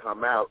when you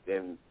come out.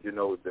 And, you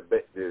know, the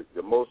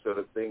most of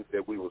the things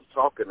that we was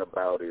talking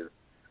about is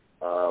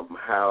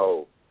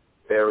how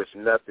there is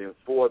nothing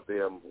for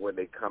them when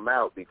they come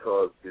out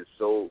because it's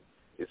so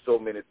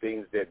many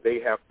things that they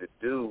have to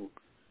do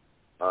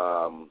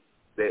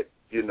that,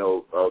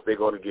 they're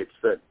going to get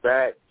sent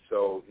back.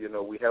 So,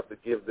 we have to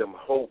give them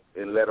hope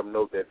and let them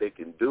know that they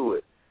can do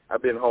it.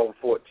 I've been home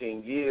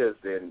 14 years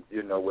and,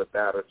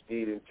 without a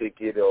speeding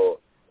ticket or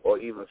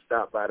even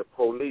stopped by the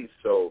police.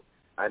 So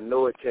I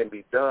know it can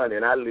be done,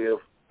 and I live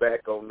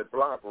back on the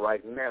block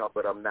right now,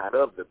 but I'm not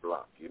of the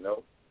block,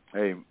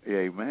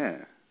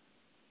 Amen.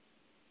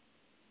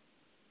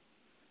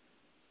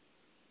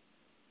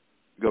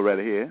 Go right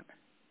ahead.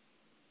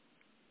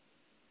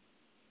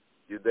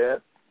 You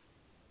there?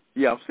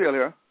 Yeah, I'm still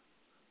here.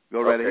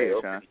 Go right ahead,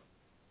 Sean.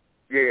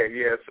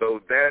 Yeah.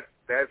 So that's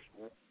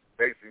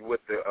basically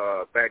what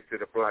the back to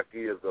the block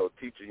is, though,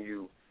 teaching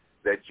you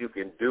that you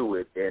can do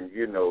it and,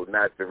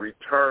 not the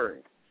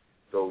return.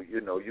 So,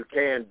 you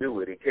can do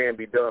it. It can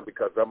be done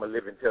because I'm a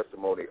living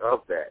testimony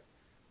of that.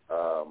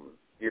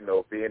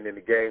 Being in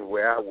the game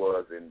where I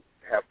was and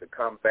have to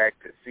come back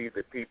to see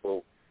the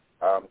people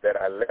that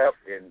I left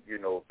and,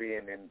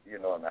 being in,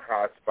 in the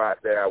hot spot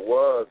that I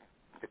was,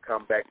 to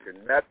come back to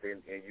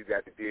nothing, and you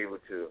got to be able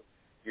to,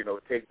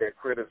 take that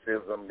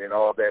criticism and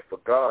all that for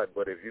God.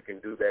 But if you can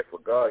do that for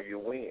God, you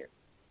win.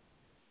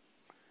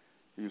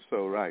 You're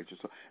so right.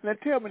 Now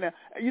tell me now,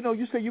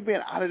 you say you've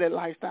been out of that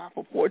lifestyle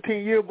for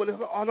 14 years, but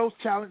are those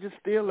challenges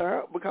still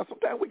there? Because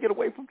sometimes we get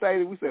away from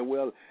things and we say,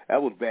 well,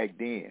 that was back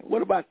then.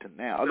 What about to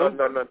now? No.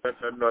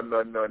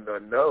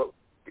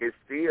 It's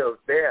still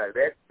there.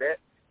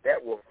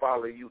 That will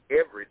follow you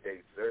every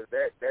day, sir.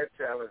 That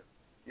challenge,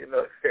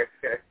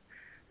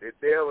 the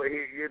devil,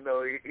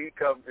 he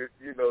comes to,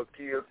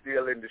 kill,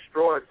 steal, and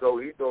destroy. So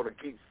he's going to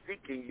keep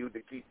seeking you to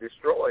keep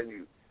destroying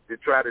you, to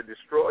try to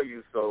destroy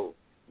you. So,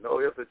 no,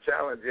 it's a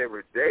challenge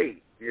every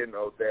day,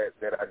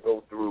 that I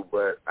go through,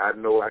 but I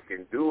know I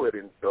can do it.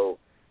 And so,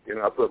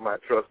 I put my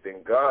trust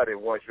in God.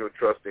 And once you're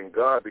trusting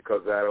God,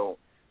 because I don't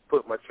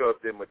put my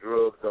trust in my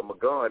drugs or my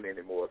gun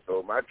anymore.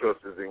 So my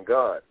trust is in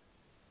God.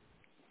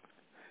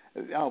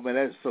 Oh, man,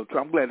 that's so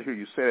true. I'm glad to hear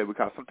you say that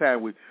because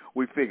sometimes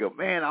we figure,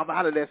 man, I'm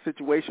out of that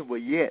situation,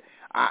 but yet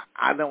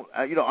I don't,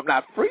 I'm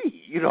not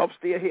free. I'm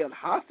still held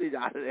hostage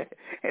out of that.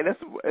 And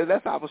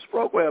that's our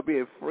program,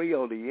 being free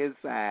on the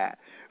inside,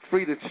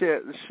 free to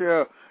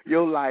share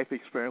your life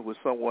experience with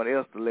someone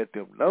else to let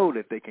them know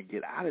that they can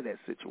get out of that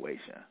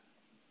situation.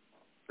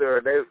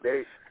 Sir,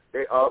 the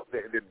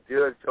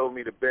judge told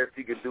me the best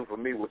he could do for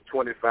me was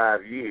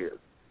 25 years.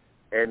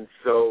 And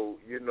so,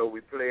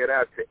 we played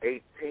out to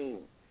 18.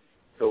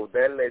 So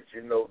that lets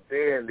you know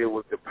then there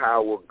was the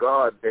power of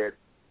God that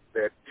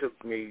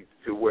took me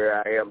to where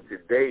I am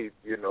today,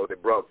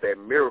 that brought that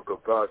miracle.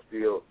 God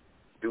still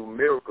do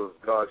miracles.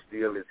 God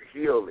still is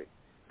healing.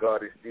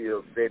 God is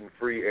still setting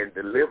free and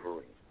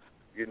delivering,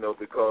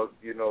 because,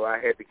 I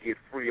had to get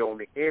free on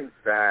the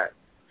inside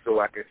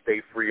so I can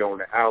stay free on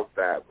the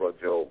outside, Brother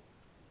Joe.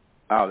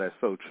 Oh, that's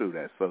so true.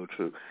 That's so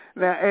true.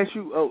 Now, as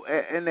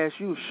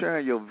you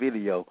sharing your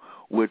video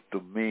with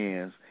the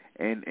men's,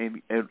 and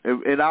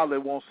all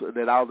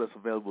that's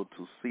available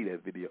to see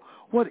that video,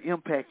 what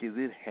impact is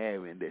it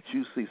having that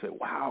you see? Say,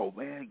 wow,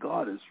 man,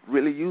 God is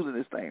really using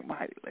this thing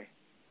mightily.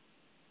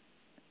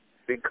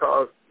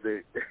 Because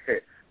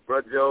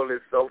Brother Joel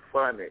is so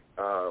funny.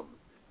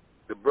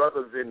 The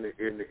brothers in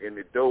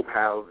the dope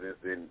houses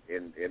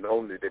and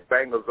on the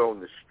bangers on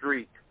the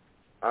street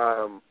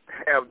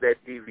have that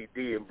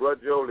DVD. And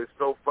Brother Joel is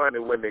so funny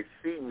when they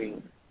see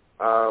me.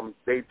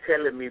 They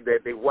telling me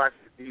that they watch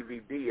the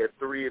DVD at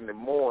 3 in the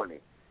morning.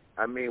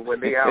 I mean, when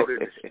they out in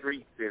the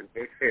streets and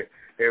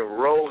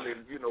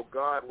rolling,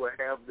 God will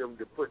have them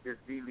to put this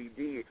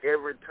DVD.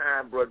 Every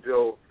time, Brother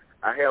Joe,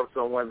 I have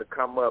someone to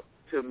come up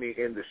to me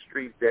in the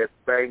street that's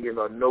banging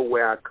or know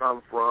where I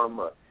come from.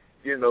 Or,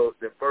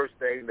 the first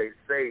thing they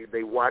say,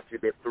 they watch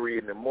it at 3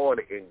 in the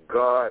morning, and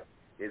God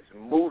is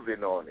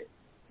moving on it.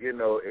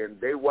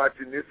 And they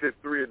watching this at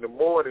 3 in the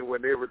morning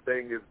when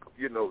everything is,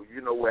 you know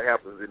what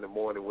happens in the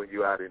morning when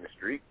you're out in the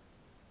street.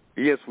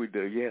 Yes, we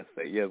do. Yes,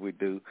 we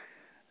do.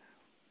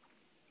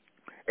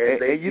 And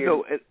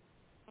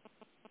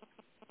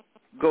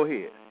go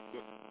ahead.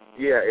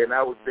 Yeah, and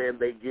I was saying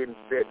they getting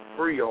set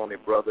free on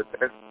it, brother.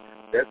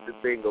 That's the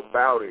thing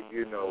about it,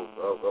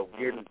 of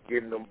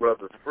getting them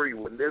brothers free.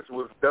 When this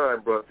was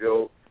done, Brother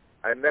Joe,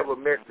 I never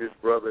met this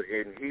brother,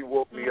 and he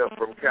woke me up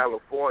from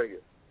California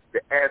to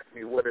ask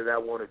me what did I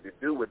wanted to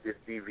do with this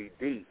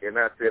DVD, and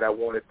I said I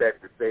wanted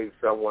that to save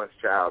someone's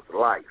child's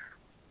life.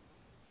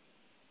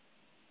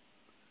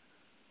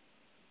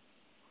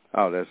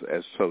 Oh,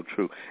 that's so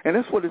true, and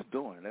that's what it's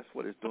doing.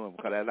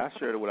 Because as I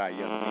shared it with our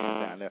young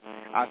men down there,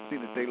 I see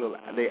that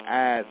their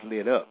eyes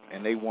lit up,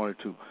 and they wanted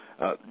to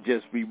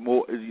just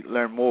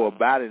learn more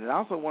about it, and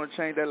also want to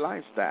change their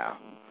lifestyle.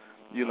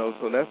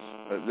 So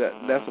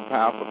that's a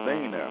powerful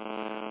thing there.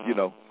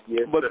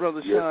 Yes, but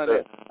Brother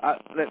Sean,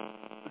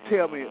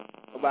 tell me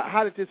about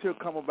how did this here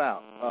come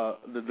about,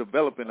 the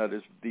development of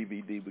this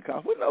DVD?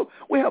 Because we know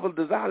we have a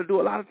desire to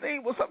do a lot of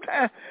things, but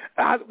sometimes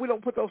we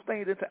don't put those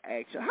things into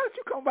action. How did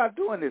you come about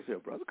doing this here,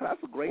 brother? Because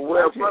that's a great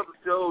project. Brother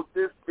Joe,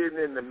 this been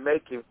in the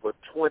making for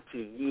 20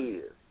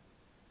 years.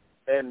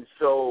 And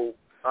so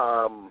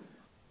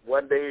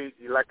one day,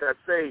 like I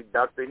say,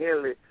 Dr.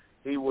 Henley,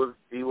 he was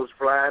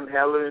flying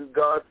hella in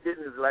God's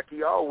business like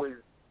he always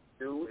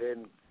do.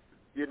 And,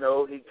 you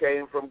know, he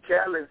came from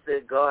Cali and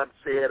said, God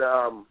said,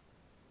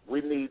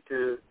 we need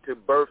to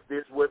birth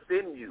this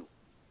within you.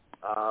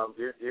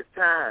 It's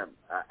time.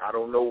 I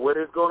don't know what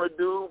it's going to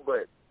do,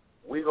 but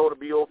we're going to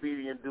be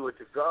obedient and do it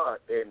to God.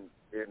 And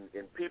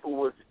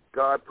people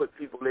God put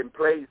people in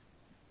place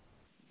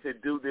to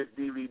do this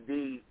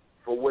DVD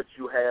for what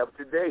you have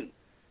today.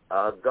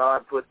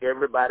 God put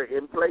everybody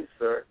in place,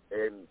 sir,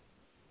 and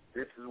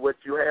this is what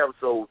you have.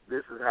 So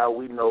this is how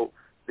we know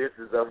this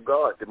is of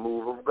God, the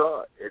move of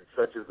God, at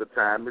such as a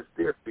time as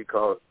this,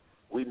 because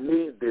we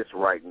need this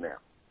right now.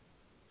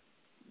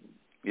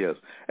 Yes.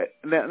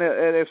 Now,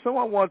 if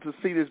someone wants to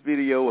see this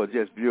video or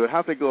just view it,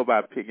 how do they go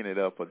about picking it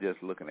up or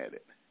just looking at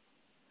it?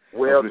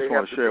 Well, they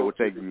want to share it with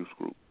their youth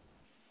group.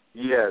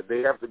 Yeah,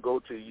 they have to go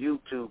to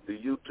YouTube, the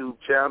YouTube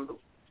channel.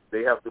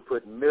 They have to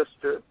put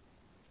Mr.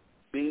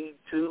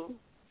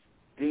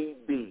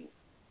 B2DB.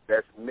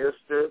 That's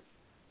Mr.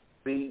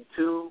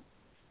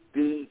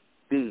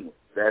 B2DB.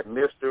 That's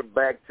Mr.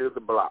 Back to the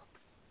Block.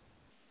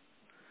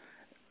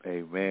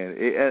 Amen.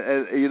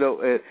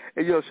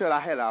 Shut,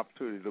 I had the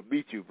opportunity to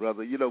meet you,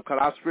 brother. You know, because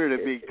our spirit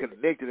has been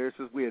connected ever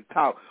since we had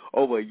talked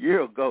over a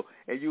year ago,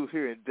 and you was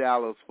here in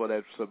Dallas for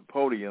that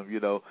symposium,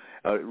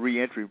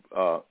 reentry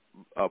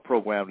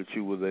program that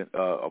you was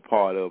a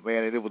part of,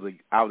 man. And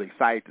I was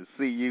excited to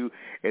see you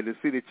and to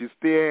see that you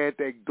still had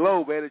that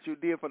glow, man, that you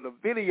did from the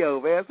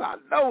video, man. So I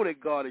know that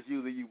God is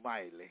using you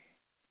mightily.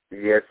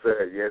 Yes,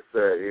 sir. Yes,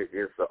 sir.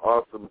 It's an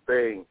awesome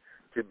thing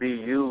to be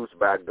used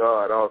by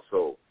God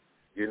also.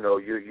 You know,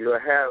 you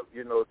have,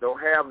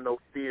 don't have no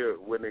fear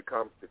when it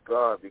comes to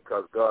God,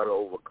 because God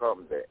will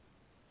overcome that.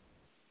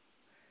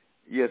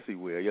 Yes, he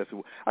will. Yes, he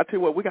will. I tell you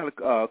what, we got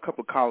a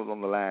couple of callers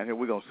on the line here.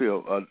 We're going to see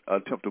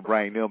attempt to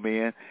bring them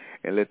in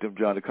and let them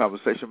join the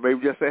conversation. Maybe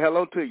just say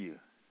hello to you.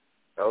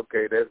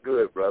 Okay, that's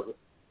good, brother.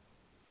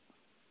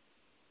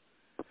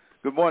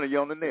 Good morning. You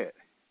on the net?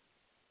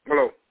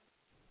 Hello.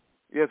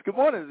 Yes, good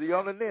morning. You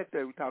on the net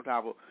there? We talked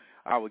to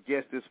our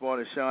guest this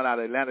morning, Sean, out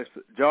of Atlanta,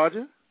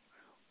 Georgia.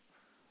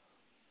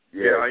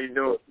 Yeah, how you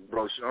doing,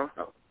 bro, Sean?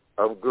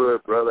 I'm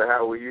good, brother.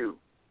 How are you?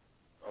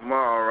 I'm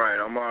all right.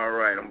 I'm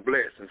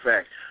blessed, in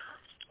fact.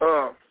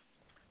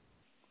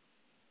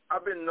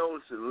 I've been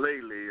noticing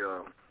lately,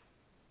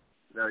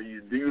 now,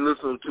 do you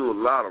listen to a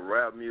lot of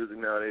rap music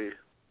nowadays?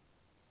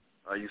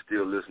 Are you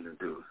still listening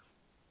to it?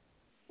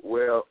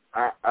 Well,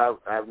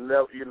 I've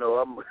never,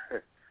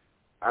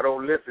 I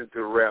don't listen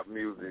to rap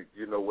music.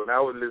 When I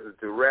was listening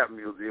to rap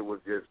music, it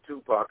was just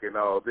Tupac and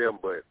all them,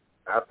 but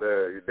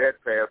after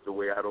that passed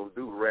away, I don't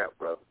do rap,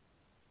 brother.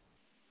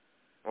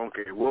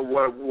 Okay. Well,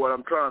 what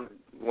I'm trying to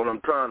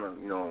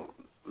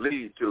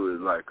lead to is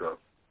like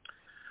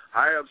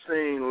I have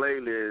seen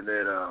lately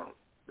that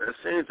there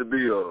seems to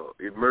be a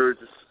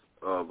emergence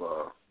of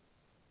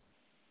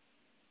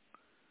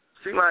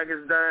seems like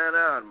it's dying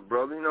out,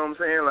 brother. You know what I'm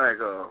saying? Like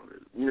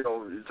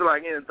it's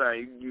like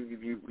anything.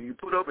 You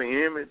put up an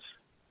image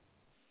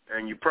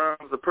and you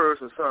promise a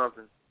person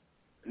something,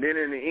 and then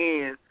in the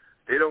end,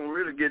 they don't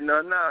really get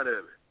nothing out of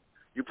it.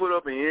 You put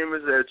up an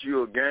image that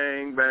you're a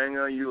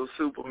gangbanger, you're a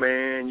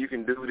Superman, you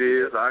can do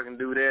this, I can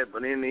do that,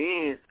 but in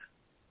the end,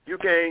 you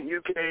can't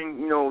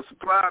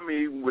supply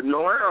me with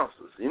no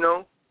answers, And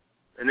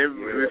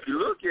if you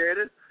look at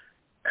it,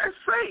 that's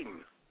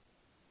Satan.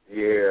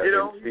 Yeah.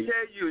 He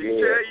tell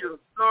you a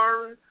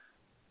story,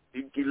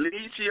 he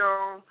leads you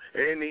on,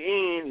 and in the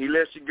end, he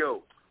lets you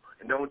go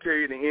and don't tell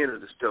you the end of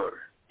the story.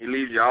 He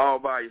leaves you all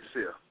by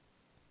yourself.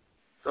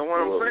 So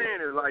what I'm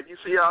saying is, like, you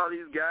see all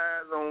these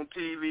guys on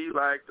TV,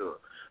 like the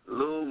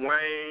Lil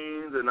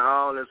Waynes and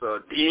all this,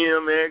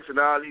 DMX and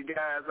all these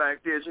guys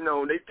like this, they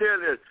tell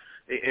that.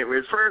 At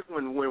first,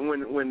 when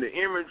the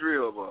imagery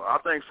of, I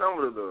think some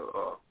of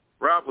the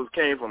rappers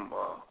came from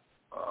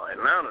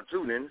Atlanta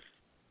too, then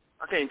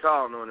I can't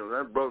call none of them.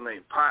 That brother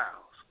named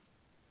Piles.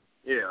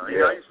 Yeah, I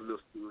used to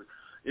listen to it,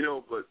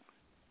 but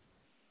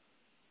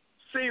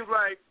seems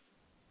like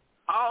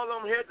all of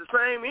them had the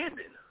same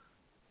ending.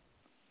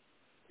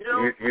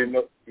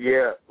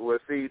 Yeah. Well,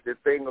 see, the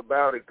thing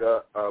about it,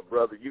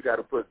 brother, you got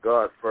to put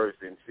God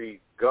first, and see,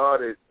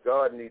 God needs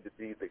to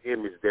be the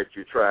image that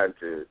you're trying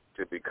to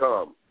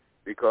become,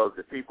 because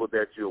the people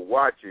that you're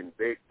watching,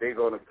 they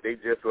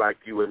just like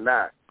you and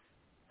I.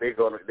 They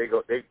can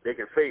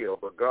fail,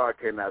 but God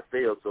cannot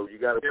fail. So you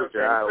got to put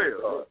your eye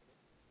on God.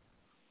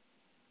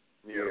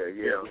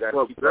 Yeah. That's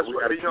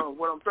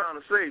what I'm trying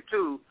to say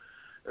too.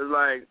 Is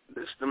like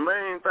this the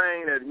main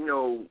thing that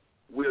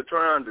we're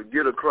trying to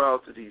get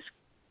across to these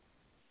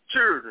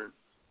children,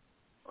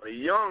 or the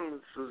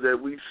youngsters that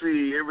we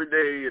see every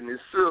day in this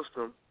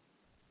system.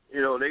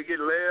 They get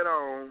led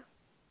on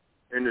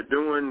in to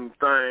doing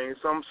things.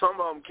 Some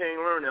of them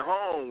can't learn their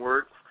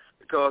homework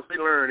because they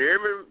learn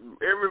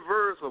every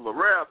verse of a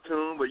rap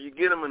tune, but you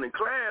get them in the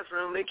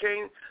classroom, they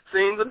can't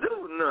seem to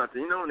do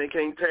nothing, and they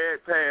can't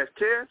pass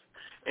tests,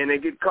 and they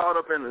get caught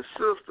up in the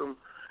system.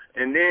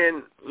 And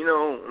then,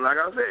 like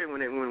I said,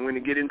 when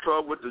they get in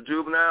trouble with the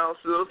juvenile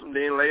system,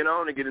 then later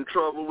on they get in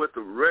trouble with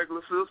the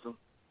regular system.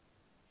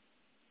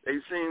 They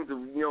seem to,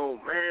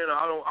 man,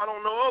 I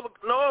don't know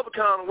no other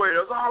kind of way.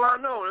 That's all I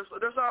know.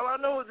 That's all I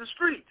know is the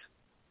streets.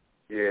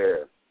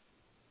 Yeah.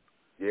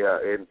 Yeah,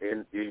 and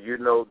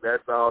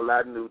that's all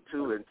I knew,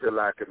 too, until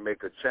I could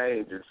make a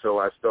change. And so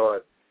I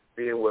started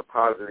being with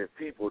positive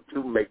people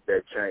to make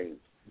that change.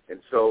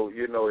 And so,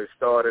 it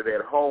started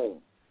at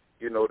home.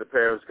 The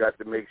parents got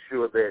to make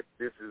sure that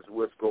this is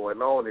what's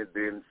going on, and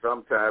then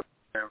sometimes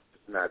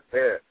it's not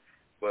there.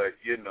 But,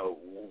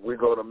 we're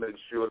going to make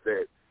sure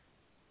that,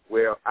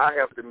 I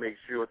have to make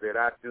sure that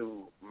I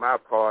do my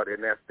part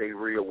and that stay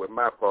real with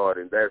my part,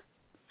 and that's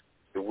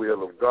the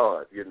will of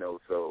God,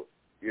 So,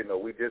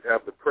 we just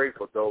have to pray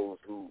for those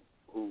who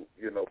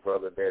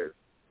brother,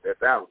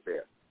 that's out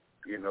there.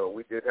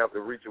 We just have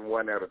to reach them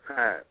one at a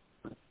time.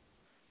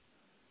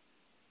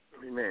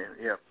 Amen,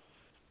 yeah.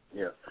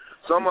 Yeah.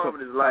 Some of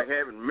it is like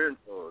having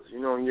mentors.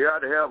 You got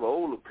to have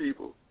older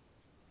people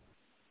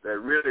that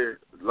really,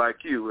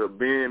 like you, have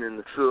been in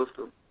the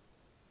system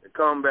and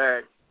come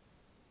back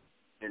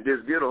and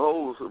just get a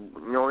hold of,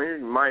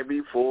 it might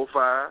be 4 or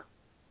 5,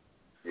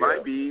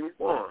 might be even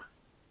 1.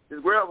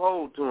 Just grab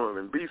hold to him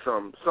and be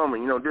something,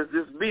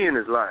 just be in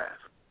his life.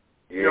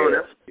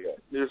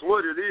 That's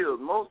what it is.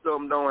 Most of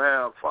them don't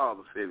have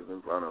father figures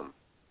in front of them,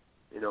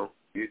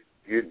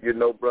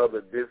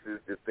 brother, this is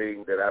the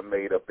thing that I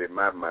made up in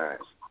my mind,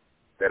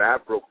 that I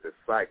broke the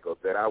cycle,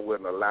 that I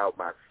wouldn't allow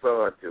my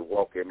son to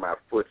walk in my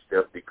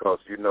footsteps because,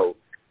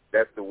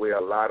 that's the way a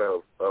lot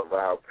of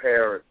our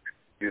parents,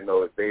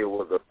 if they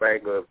was a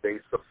banger, if they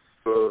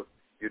suppose,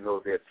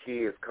 their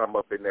kids come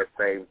up in that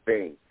same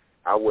thing.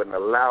 I wouldn't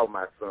allow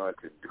my son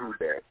to do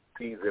that.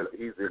 He's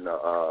in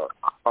a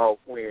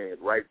Quinn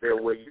right there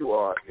where you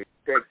are in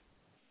Texas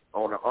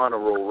on the honor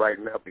roll right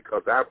now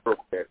because I broke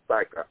that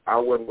cycle. I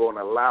wasn't going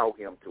to allow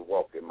him to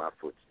walk in my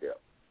footsteps.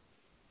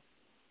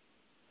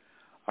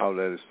 Oh,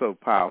 that is so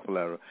powerful,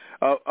 Larry.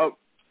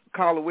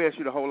 Carla, we ask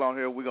you to hold on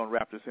here. We're going to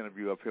wrap this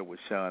interview up here with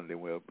Sean,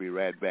 then we'll be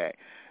right back.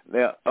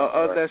 Now,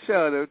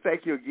 Sean,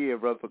 thank you again,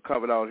 brother, for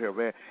coming on here,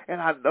 man. And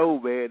I know,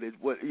 man,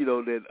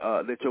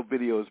 that your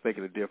video is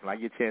making a difference. I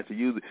get a chance to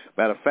use it.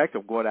 Matter of fact,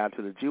 I'm going out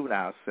to the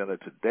juvenile center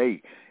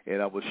today,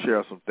 and I will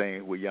share some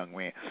things with young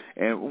men.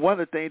 And one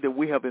of the things that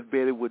we have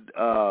embedded with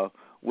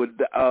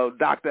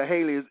Dr.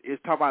 Haley is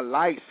talking about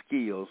life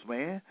skills,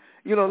 man.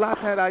 A lot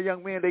of times our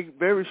young men, they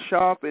very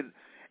sharp and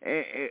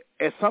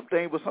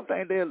something, but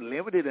sometimes they're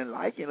limited in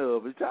liking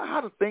of. It's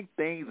how to think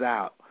things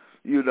out,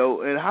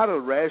 and how to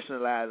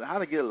rationalize and how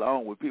to get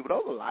along with people.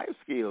 Those are life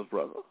skills,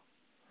 brother.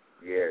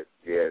 Yes,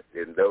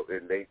 and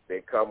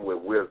they come with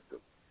wisdom.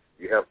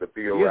 You have to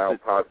be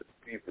around positive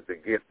people to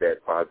get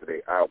that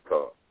positive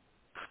outcome.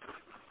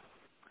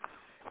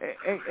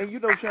 And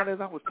Sean,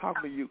 as I was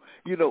talking to you,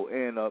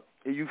 and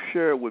you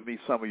shared with me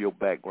some of your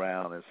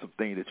background and some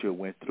things that you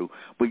went through,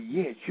 but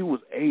yet you was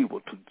able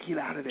to get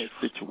out of that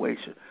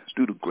situation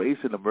through the grace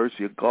and the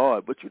mercy of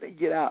God. But you didn't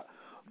get out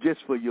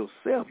just for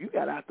yourself. You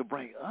got out to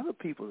bring other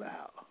people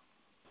out.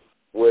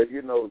 Well,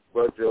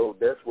 Brother Joe,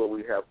 that's what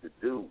we have to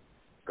do.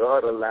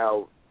 God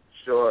allowed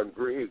Sean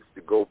Griggs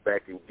to go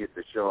back and get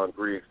the Sean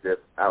Griggs that's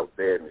out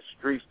there in the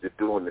streets to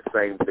doing the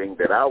same thing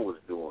that I was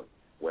doing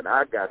when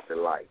I got to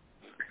life,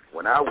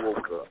 when I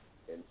woke up.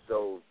 And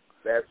so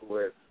that's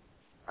what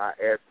I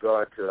asked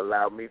God to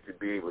allow me to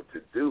be able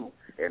to do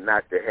and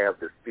not to have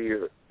the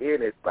fear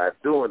in it by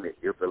doing it.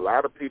 If a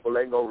lot of people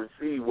ain't going to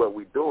receive what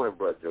we're doing,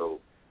 Brother Joe,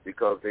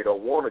 because they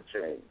don't want to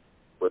change.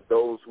 But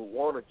those who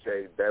want to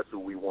change, that's who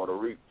we want to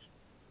reach.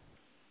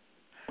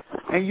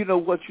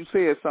 And what you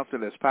say is something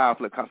that's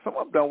powerful because some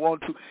of them don't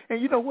want to.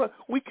 And you know what?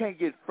 We can't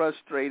get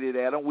frustrated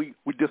at them. We're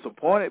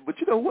disappointed. But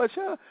you know what,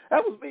 Sean?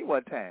 That was me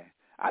one time.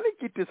 I didn't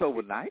get this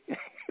overnight.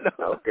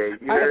 Okay,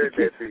 you heard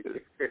that.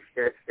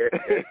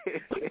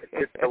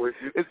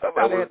 And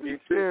somebody had to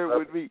share it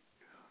with me.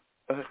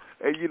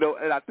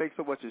 And I think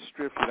so much in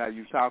Scripture now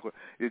you talking.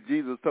 That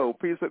Jesus told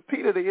Peter,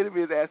 the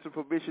enemy is asking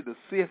permission to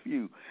sift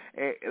you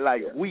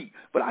wheat.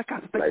 But I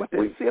got to think about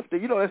that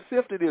sifting. That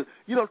sifting is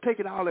you don't take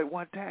it all at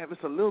one time.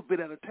 It's a little bit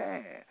at a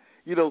time.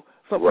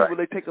 Some people,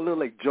 they take a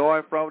little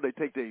joy from it. They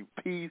take their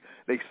peace.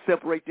 They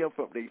separate them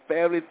from their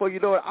family. Before you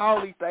know it,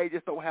 all these things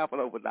just don't happen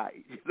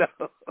overnight.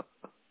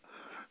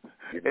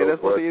 And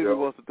that's what the enemy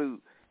wants to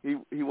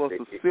do. He wants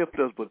to sift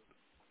us, but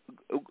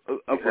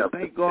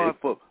thank God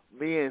for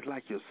men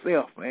like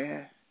yourself,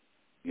 man.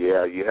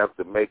 Yeah, you have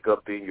to make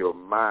up in your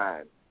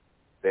mind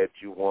that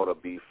you want to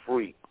be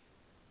free.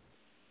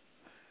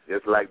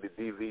 Just like the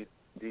DVD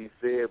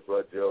said,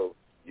 Brother Joe,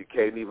 you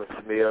can't even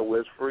smell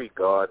what's free.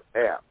 God's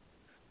app.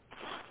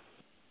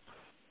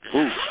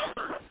 Ooh.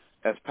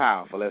 That's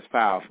powerful. That's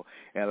powerful.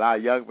 And a lot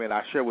of young men,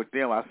 I share with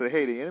them, I said,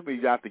 hey, the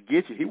enemy's out to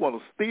get you. He want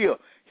to steal.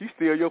 He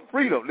steal your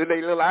freedom. Then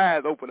their little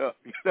eyes open up.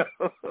 You know?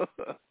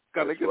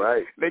 That's they can,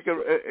 right. They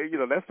can,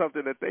 that's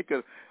something that they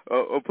can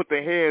put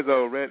their hands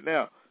on right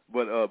now.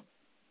 But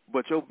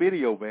your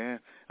video, man,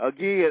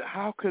 again,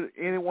 how could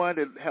anyone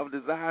that have a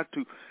desire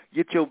to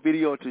get your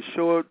video and to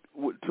show it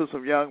to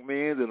some young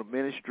men in a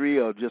ministry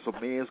or just a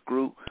men's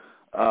group,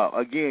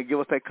 again, give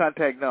us that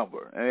contact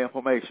number and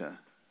information.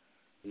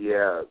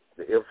 Yeah,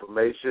 the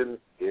information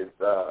is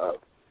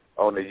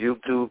on the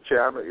YouTube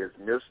channel. It's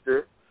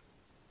Mr.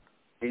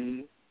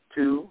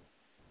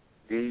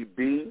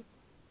 D2DB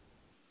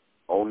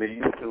on the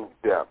YouTube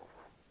channel.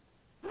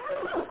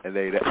 And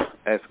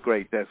that's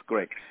great. That's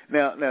great.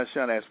 Now,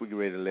 Sean, as we get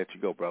ready to let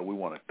you go, bro, we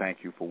want to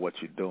thank you for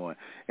what you're doing,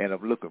 and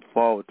I'm looking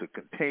forward to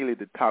continually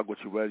to talk with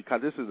you, brother,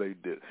 because this is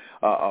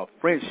a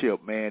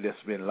friendship, man,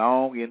 that's been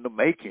long in the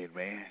making,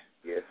 man.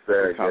 Yes,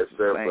 sir. Yes,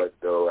 sir, brother.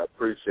 I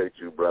appreciate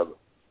you, brother.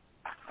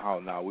 Oh,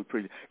 no, we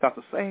appreciate it. Because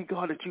the same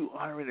God that you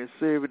honoring and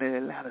serving in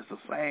Atlanta is the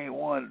same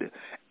one that's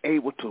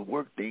able to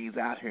work things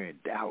out here in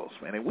Dallas,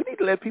 man. And we need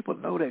to let people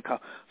know that,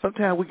 because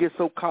sometimes we get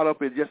so caught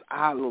up in just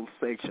our little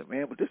section,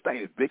 man. But this thing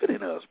is bigger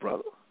than us,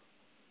 brother.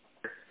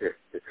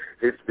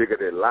 It's bigger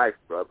than life,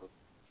 brother.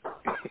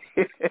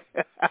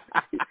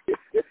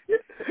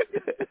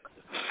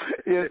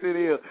 Yes, it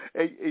is.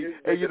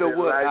 And you know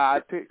what?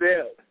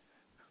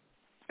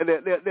 And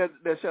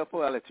that Chef,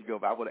 before I let you go,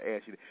 but I want to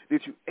ask you,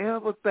 did you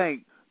ever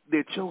think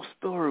that your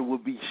story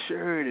would be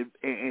shared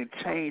and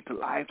change the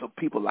lives of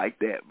people like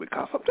that?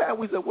 Because sometimes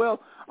we say, well,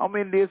 I'm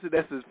in this and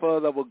that's as far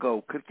as I will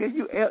go. Did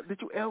you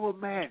ever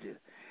imagine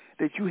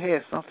that you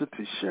had something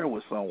to share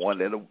with someone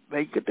that will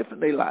make a difference in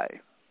their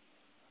life?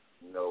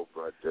 No,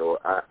 Brother Joe.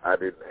 I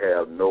didn't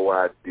have no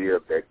idea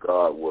that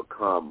God would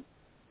come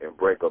and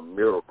bring a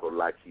miracle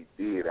like he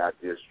did. I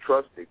just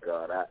trusted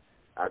God.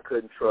 I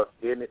couldn't trust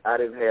I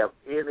didn't have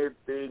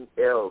anything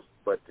else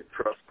but to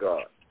trust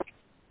God,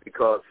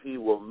 because he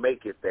will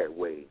make it that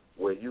way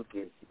where you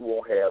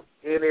won't have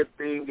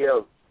anything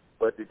else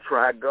but to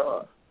try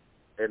God.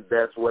 And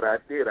that's what I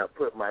did. I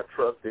put my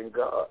trust in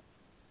God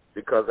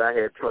because I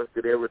had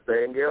trusted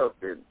everything else.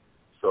 And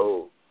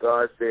so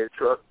God said,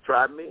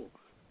 try me.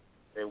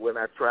 And when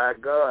I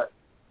tried God,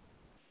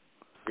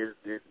 it's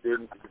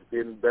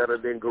been better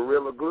than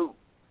Gorilla Glue.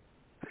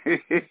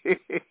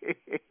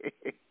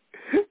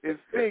 It's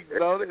thick,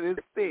 brother. It's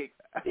thick.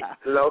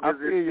 Long as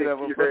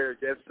it's thick, sir.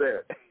 Yes,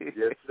 sir.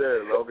 Yes,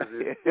 sir. Long as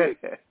it's thick.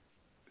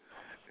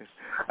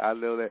 I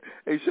know that.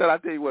 Hey, Sean, I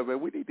tell you what,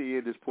 man, we need to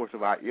end this portion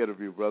of our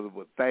interview, brother.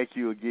 But thank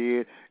you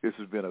again. This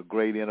has been a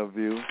great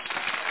interview.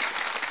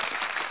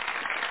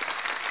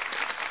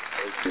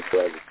 Thank you,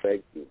 brother.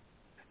 Thank you.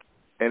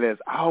 And as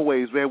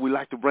always, man, we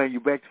like to bring you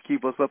back to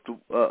keep us up to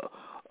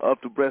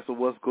breast of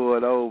what's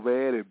going on,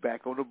 man, and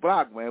back on the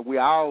block, man. We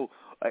all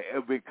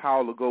have been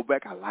called to go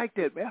back. I like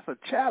that, man. That's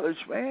a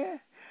challenge, man,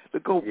 to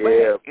go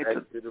back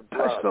and to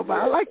touch somebody.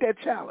 Yeah. I like that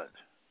challenge.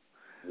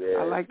 Yeah,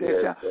 I like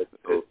that challenge.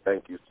 So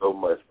thank you so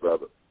much,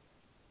 brother.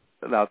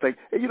 No, thank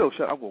you. And,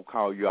 Sean, I'm going to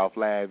call you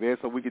offline, man,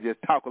 so we can just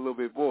talk a little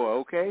bit more,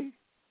 okay?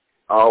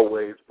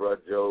 Always,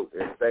 Brother Joe,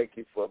 and thank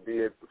you for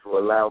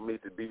allowing me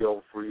to be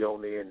on Free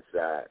on the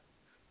Inside.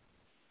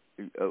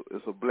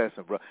 It's a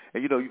blessing, bro.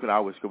 And, you can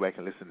always go back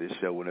and listen to this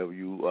show whenever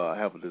you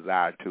have a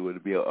desire to.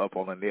 It'll be up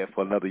on the net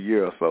for another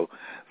year or so.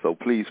 So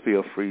please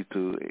feel free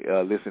to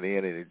listen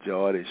in and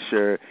enjoy it and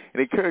share it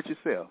and encourage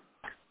yourself.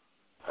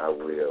 I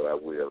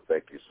will.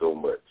 Thank you so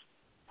much.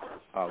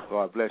 Oh,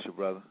 God bless you,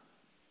 brother.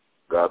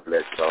 God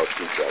bless you all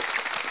too, brother.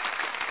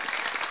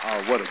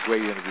 Oh, what a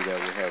great interview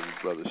that we have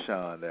with Brother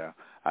Sean there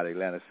out of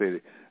Atlanta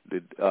City,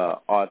 the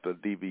author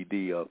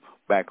DVD of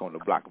Back on the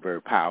Block, a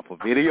very powerful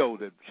video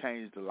that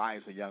changed the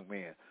lives of young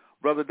men.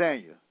 Brother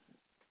Daniel.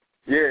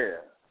 Yeah.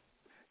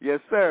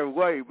 Yes, sir.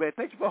 Wait, man,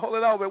 thank you for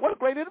holding on, man. What a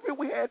great interview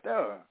we had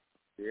there.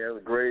 Yeah, it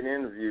was a great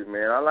interview,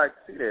 man. I like to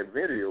see that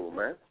video,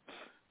 man.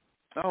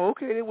 Oh,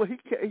 okay. Well, he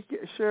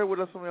shared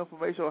with us some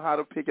information on how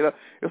to pick it up.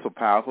 It's a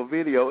powerful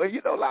video. And,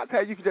 a lot of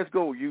times you can just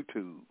go on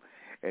YouTube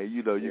and,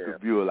 you can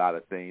view a lot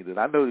of things. And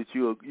I know that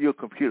you're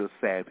computer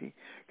savvy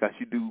because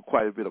you do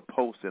quite a bit of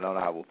posting on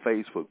our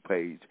Facebook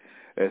page.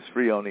 That's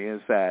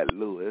Freeontheinside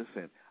Lewis.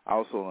 And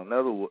also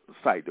another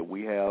site that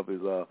we have is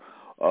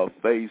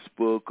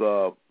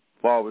Facebook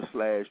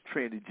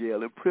 /Trendy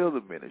Jail and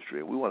Prison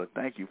Ministry. We want to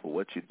thank you for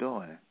what you're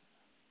doing.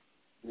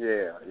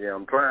 Yeah.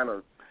 I'm trying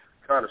to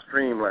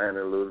streamline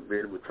it a little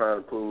bit. We're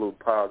trying to put a little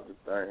positive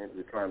things.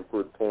 We're trying to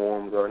put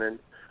poems on it.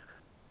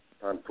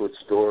 Trying to put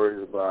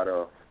stories about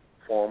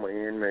former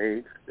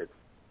inmates that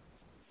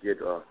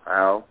get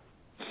out.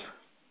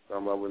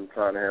 Some of them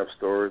trying to have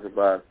stories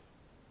about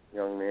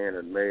young men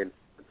that made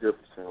a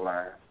difference in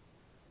life.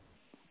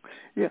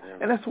 Yeah,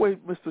 and that's the way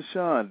Mr.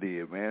 Sean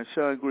did, man.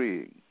 Sean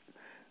Green,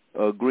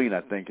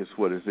 I think is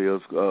what it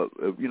is.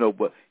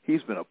 But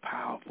he's been a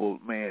powerful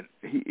man.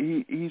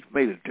 He's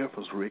made a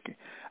difference, Ricky.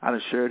 I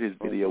done shared his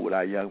video with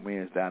our young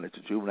men down at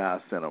the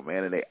juvenile center,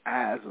 man, and their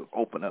eyes have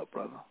opened up,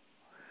 brother.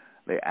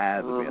 Their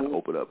eyes have been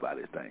opened up by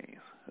these things.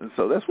 And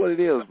so that's what it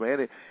is,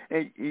 man.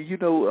 And you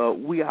know,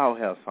 we all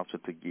have something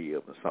to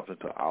give and something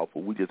to offer.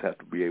 We just have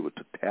to be able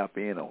to tap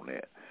in on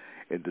that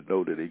and to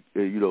know that,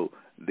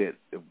 that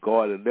if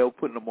God is never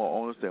putting them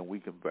more on us than we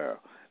can bear.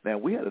 Now,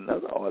 we had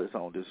another artist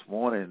on this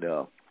morning,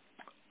 the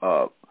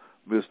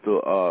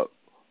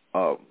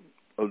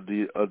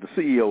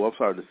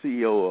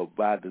CEO of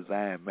By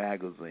Design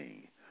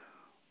Magazine.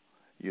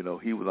 You know,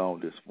 he was on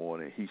this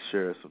morning. He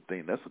shared some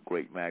things. That's a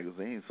great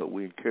magazine. So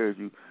we encourage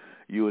you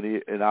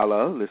and all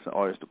our other listening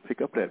artists to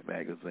pick up that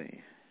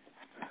magazine.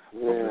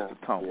 Yeah. Mr.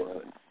 Thomas.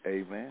 Yeah.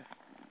 Amen.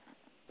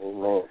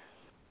 Amen.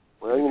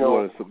 Well, you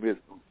want to submit.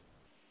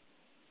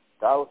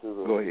 Dallas is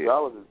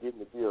getting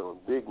to be a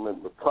big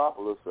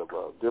metropolis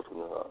of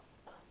different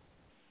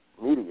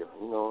media.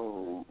 You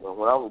know,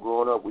 when I was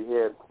growing up, we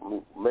had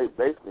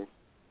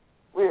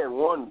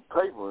one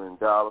paper in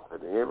Dallas,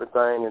 and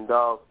everything in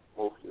Dallas,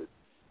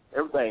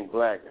 everything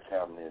black is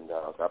happening in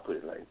Dallas. I put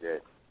it like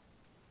that.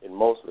 And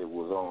mostly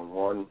was on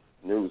one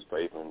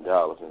newspaper in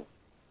Dallas, and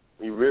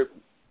we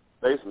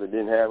basically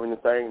didn't have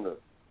anything to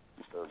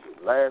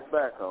last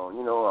back on,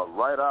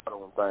 write out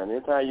on things.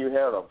 Anytime you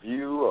had a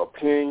view,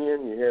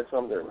 opinion, you had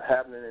something that was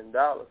happening in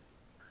Dallas,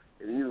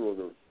 it either was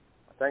a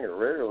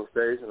radio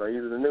station or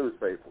either the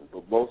newspaper,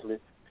 but mostly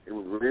it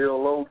was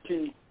real low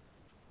key,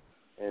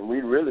 and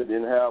we really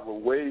didn't have a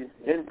way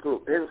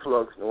influx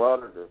in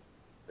order to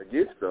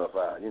get stuff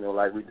out,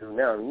 like we do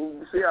now.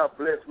 You see how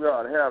blessed we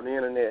are to have the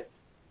internet.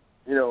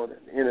 The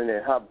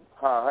internet, how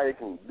it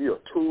can be a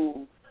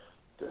tool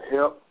to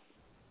help.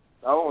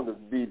 I don't want to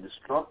be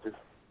destructive,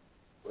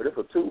 but it's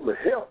a tool to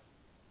help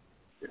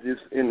if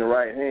it's in the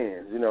right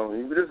hands. We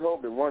just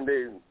hope that one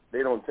day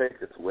they don't take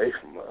this away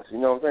from us. You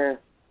know what I'm saying?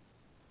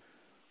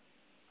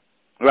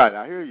 Right,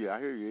 I hear you.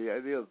 Yeah,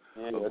 it is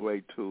a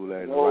great tool.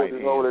 That right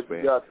hands, that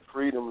you got the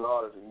freedom in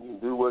order to you can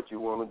do what you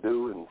want to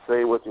do and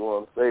say what you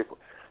want to say.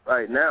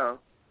 Right now,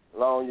 as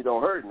long as you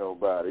don't hurt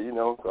nobody,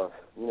 because,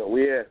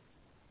 we had,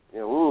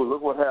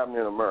 look what happened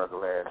in America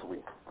last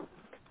week.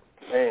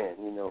 Man,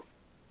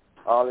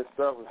 all this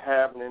stuff was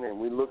happening, and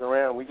we look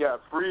around. We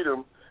got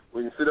freedom.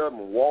 We can sit up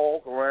and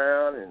walk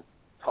around and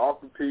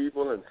talk to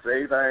people and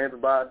say things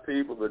about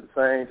people, but at the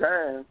same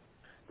time,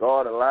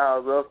 God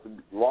allows us to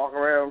walk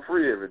around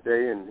free every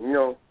day and,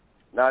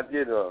 not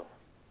get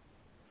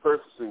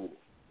persecuted.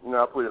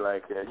 I put it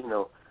like that.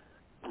 A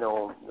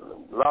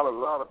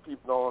lot of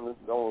people don't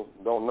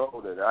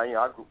know that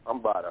I'm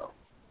about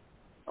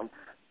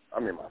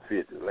I'm in my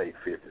 50s, late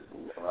 50s.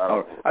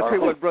 I tell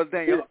you what, Brother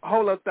Daniel,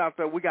 hold that thought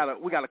there. We got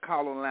a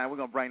call on the line. We're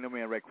gonna bring them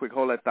in right quick.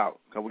 Hold that thought,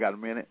 cause we got a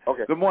minute.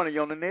 Okay. Good morning,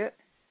 you on the net?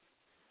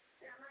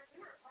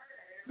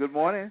 Good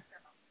morning.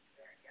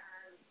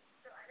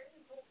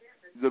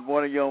 Good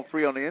morning, you're on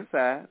Free on the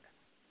Inside.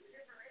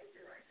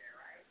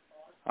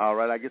 All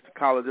right, I guess the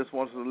caller just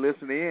wants to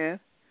listen in.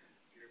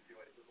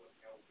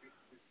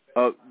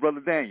 Brother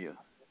Daniel.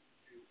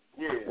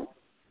 Yeah.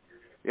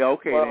 Yeah,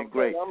 okay, then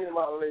great. I'm in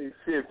my late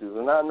 50s,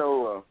 and I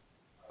know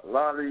a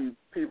lot of these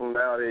people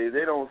nowadays,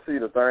 they don't see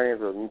the things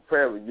that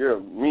probably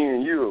me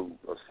and you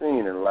have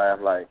seen in life.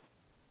 Like,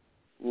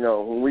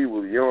 when we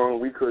were young,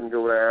 we couldn't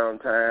go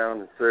downtown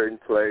in certain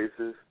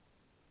places.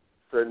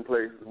 Certain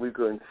places we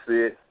couldn't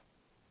sit.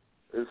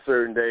 There's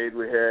certain days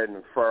we had in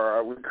the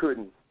fire we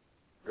couldn't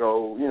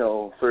go.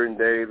 Certain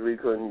days we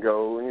couldn't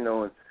go.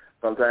 And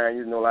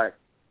sometimes like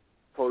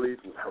police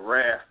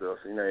harassed us.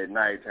 At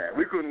nighttime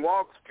we couldn't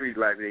walk the street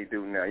like they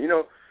do now.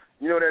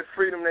 That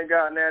freedom they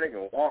got now. They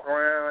can walk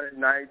around at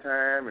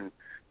nighttime, and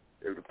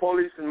if the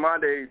police in my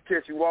day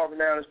catch you walking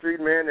down the street,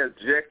 man, they'll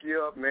jack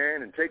you up,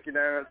 man, and take you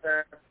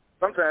downtown.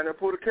 Sometimes they'll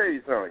put a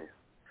case on you.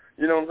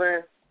 You know what I'm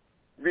saying?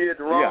 Be at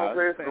the wrong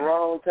place at the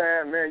wrong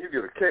time, man, you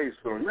get a case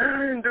for them. Man,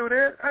 I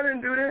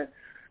didn't do that.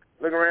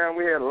 Look around,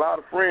 we had a lot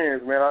of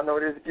friends, man. I know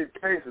they get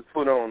cases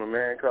put on them,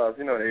 man, because,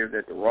 they was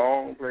at the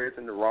wrong place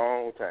in the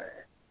wrong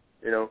time,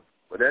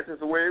 But that's just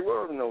the way it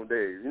was in those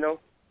days,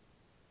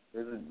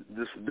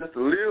 Just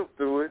to live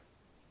through it,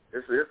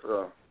 you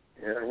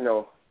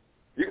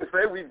can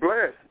say we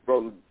blessed,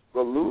 Brother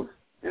Lewis,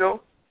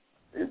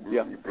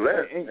 Yeah,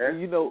 blessed, and,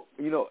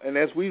 and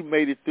as we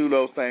made it through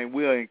those things,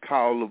 we are in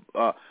call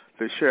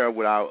to share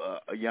with our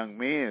young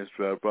men,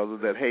 brother,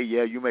 that, hey,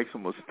 yeah, you make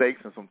some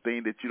mistakes and some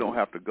things that you don't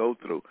have to go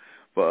through,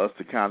 for us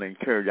to kind of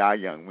encourage our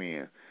young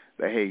men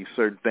that, hey,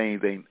 certain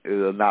things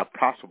are not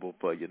possible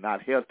for you,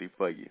 not healthy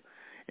for you.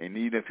 And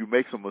even if you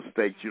make some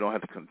mistakes, you don't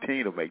have to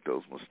continue to make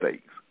those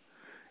mistakes.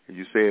 As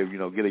you said,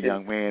 get a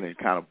young man and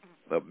kind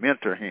of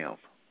mentor him.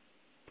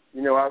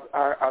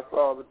 I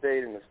saw the day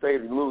in the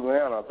state of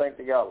Louisiana, I think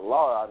they got a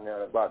law out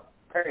there about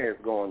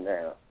pants going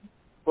down,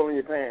 pulling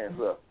your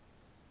pants up.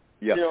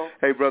 Yeah.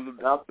 Hey, brother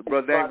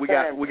Dan, we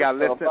got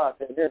less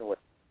than anyway.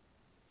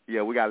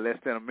 Yeah, we got less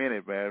than a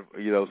minute, man.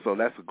 So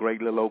that's a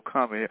great little old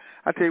comment.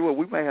 I tell you what,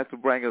 we may have to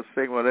bring a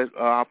segment of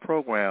our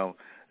program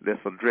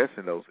that's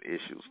addressing those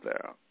issues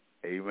there.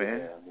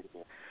 Amen.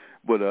 Yeah.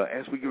 But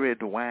as we get ready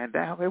to wind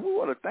down, man, we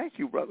want to thank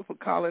you, brother, for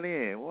calling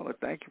in. We want to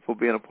thank you for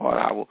being a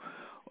part of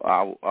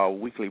our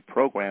weekly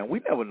program.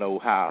 We never know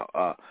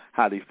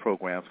how these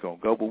programs going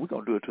to go, but we're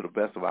going to do it to the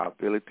best of our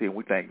ability, and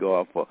we thank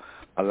God for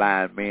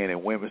allowing men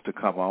and women to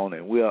come on,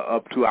 and we are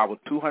up to our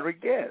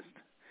 200 guests.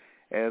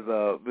 As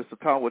Mr.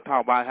 Tom was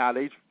talking about how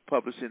they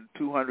publishing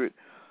 200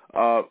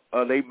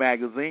 they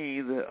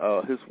magazines,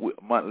 his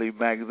monthly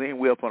magazine,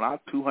 we're up on our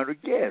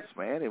 200 guests,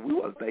 man, and we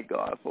want to thank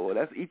God for it.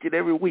 That's each and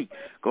every week.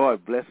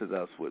 God blesses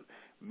us with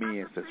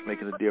men that's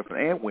making a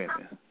difference, and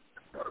women.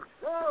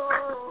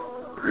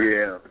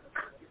 Yeah.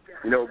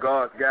 You know,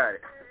 God's got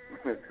it.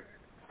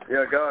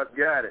 Yeah, God's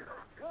got it.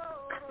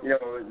 You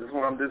know, that's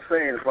what I'm just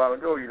saying a while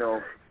ago, you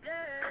know,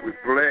 we're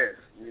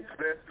blessed. You're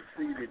blessed to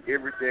see this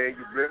every day.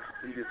 You're blessed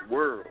to see this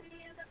world.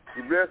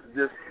 You're blessed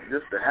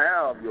just to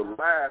have your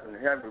life and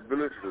have the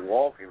ability to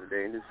walk every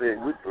day. And just saying,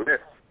 we're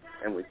blessed.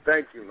 And we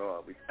thank you,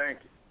 Lord. We thank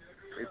you.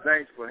 We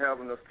thank you for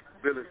having us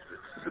the ability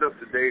to sit up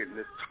today and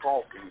just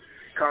talk and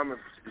comment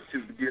to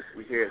the gifts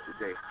we had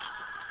today.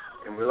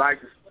 And we like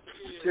to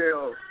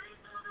tell,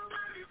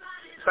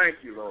 thank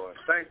you, Lord.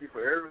 Thank you for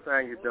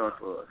everything you've done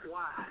for us.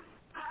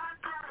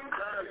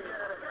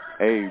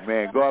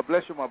 Amen. God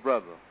bless you, my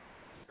brother.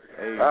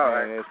 Amen.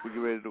 Right. As we get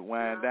ready to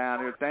wind down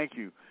here, thank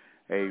you.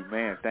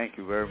 Amen. Thank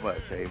you very much.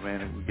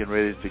 Amen. And we're getting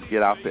ready to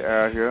get off the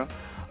air here.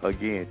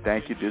 Again,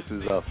 thank you. This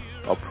is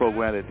a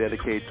program that's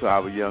dedicated to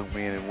our young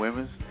men and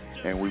women,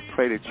 and we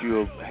pray that you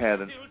have had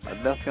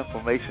enough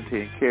information to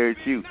encourage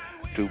you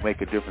to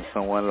make a difference in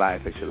someone's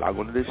life. As you log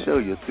on to this show,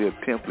 you'll see a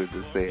template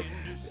that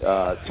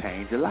says,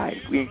 change your life.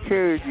 We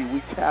encourage you.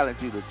 We challenge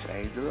you to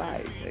change your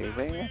life.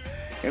 Amen.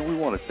 And we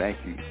want to thank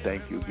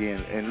you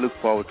again, and look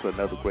forward to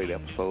another great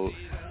episode.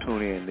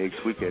 Tune in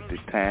next week at this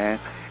time,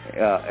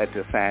 at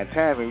the same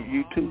time, and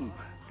you too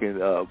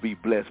can be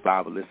blessed by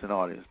our listening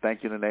audience.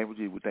 Thank you in the name of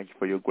Jesus. We thank you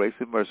for your grace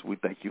and mercy. We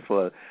thank you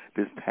for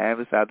this time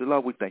that's out, dear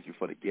Lord. We thank you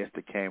for the guests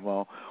that came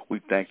on.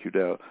 We thank you,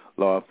 dear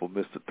Lord, for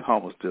Mr.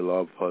 Thomas, dear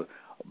Lord, for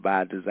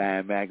By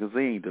Design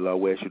magazine. Dear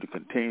Lord, we ask you to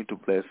continue to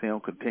bless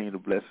him, continue to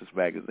bless his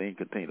magazine,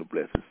 continue to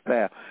bless his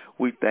staff.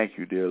 We thank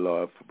you, dear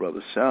Lord, for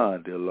Brother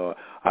Sean, dear Lord,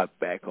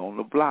 back on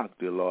the block,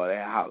 dear Lord,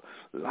 and how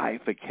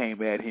life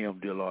came at him,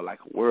 dear Lord, like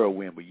a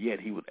whirlwind, but yet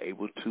he was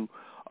able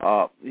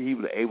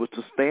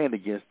to stand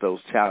against those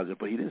challenges,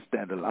 but he didn't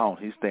stand alone.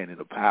 He stand in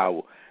the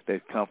power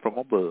that come from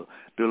above.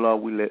 Dear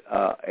Lord, we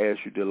ask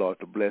you, dear Lord,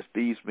 to bless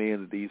these men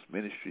and these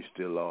ministries,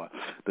 dear Lord,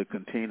 to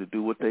continue to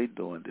do what they're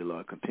doing, dear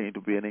Lord, continue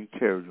to be an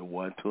encouragement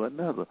one to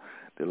another,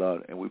 dear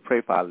Lord, and we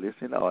pray for our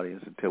listening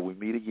audience until we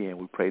meet again.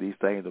 We pray these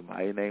things in the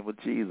mighty name of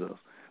Jesus.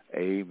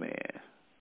 Amen.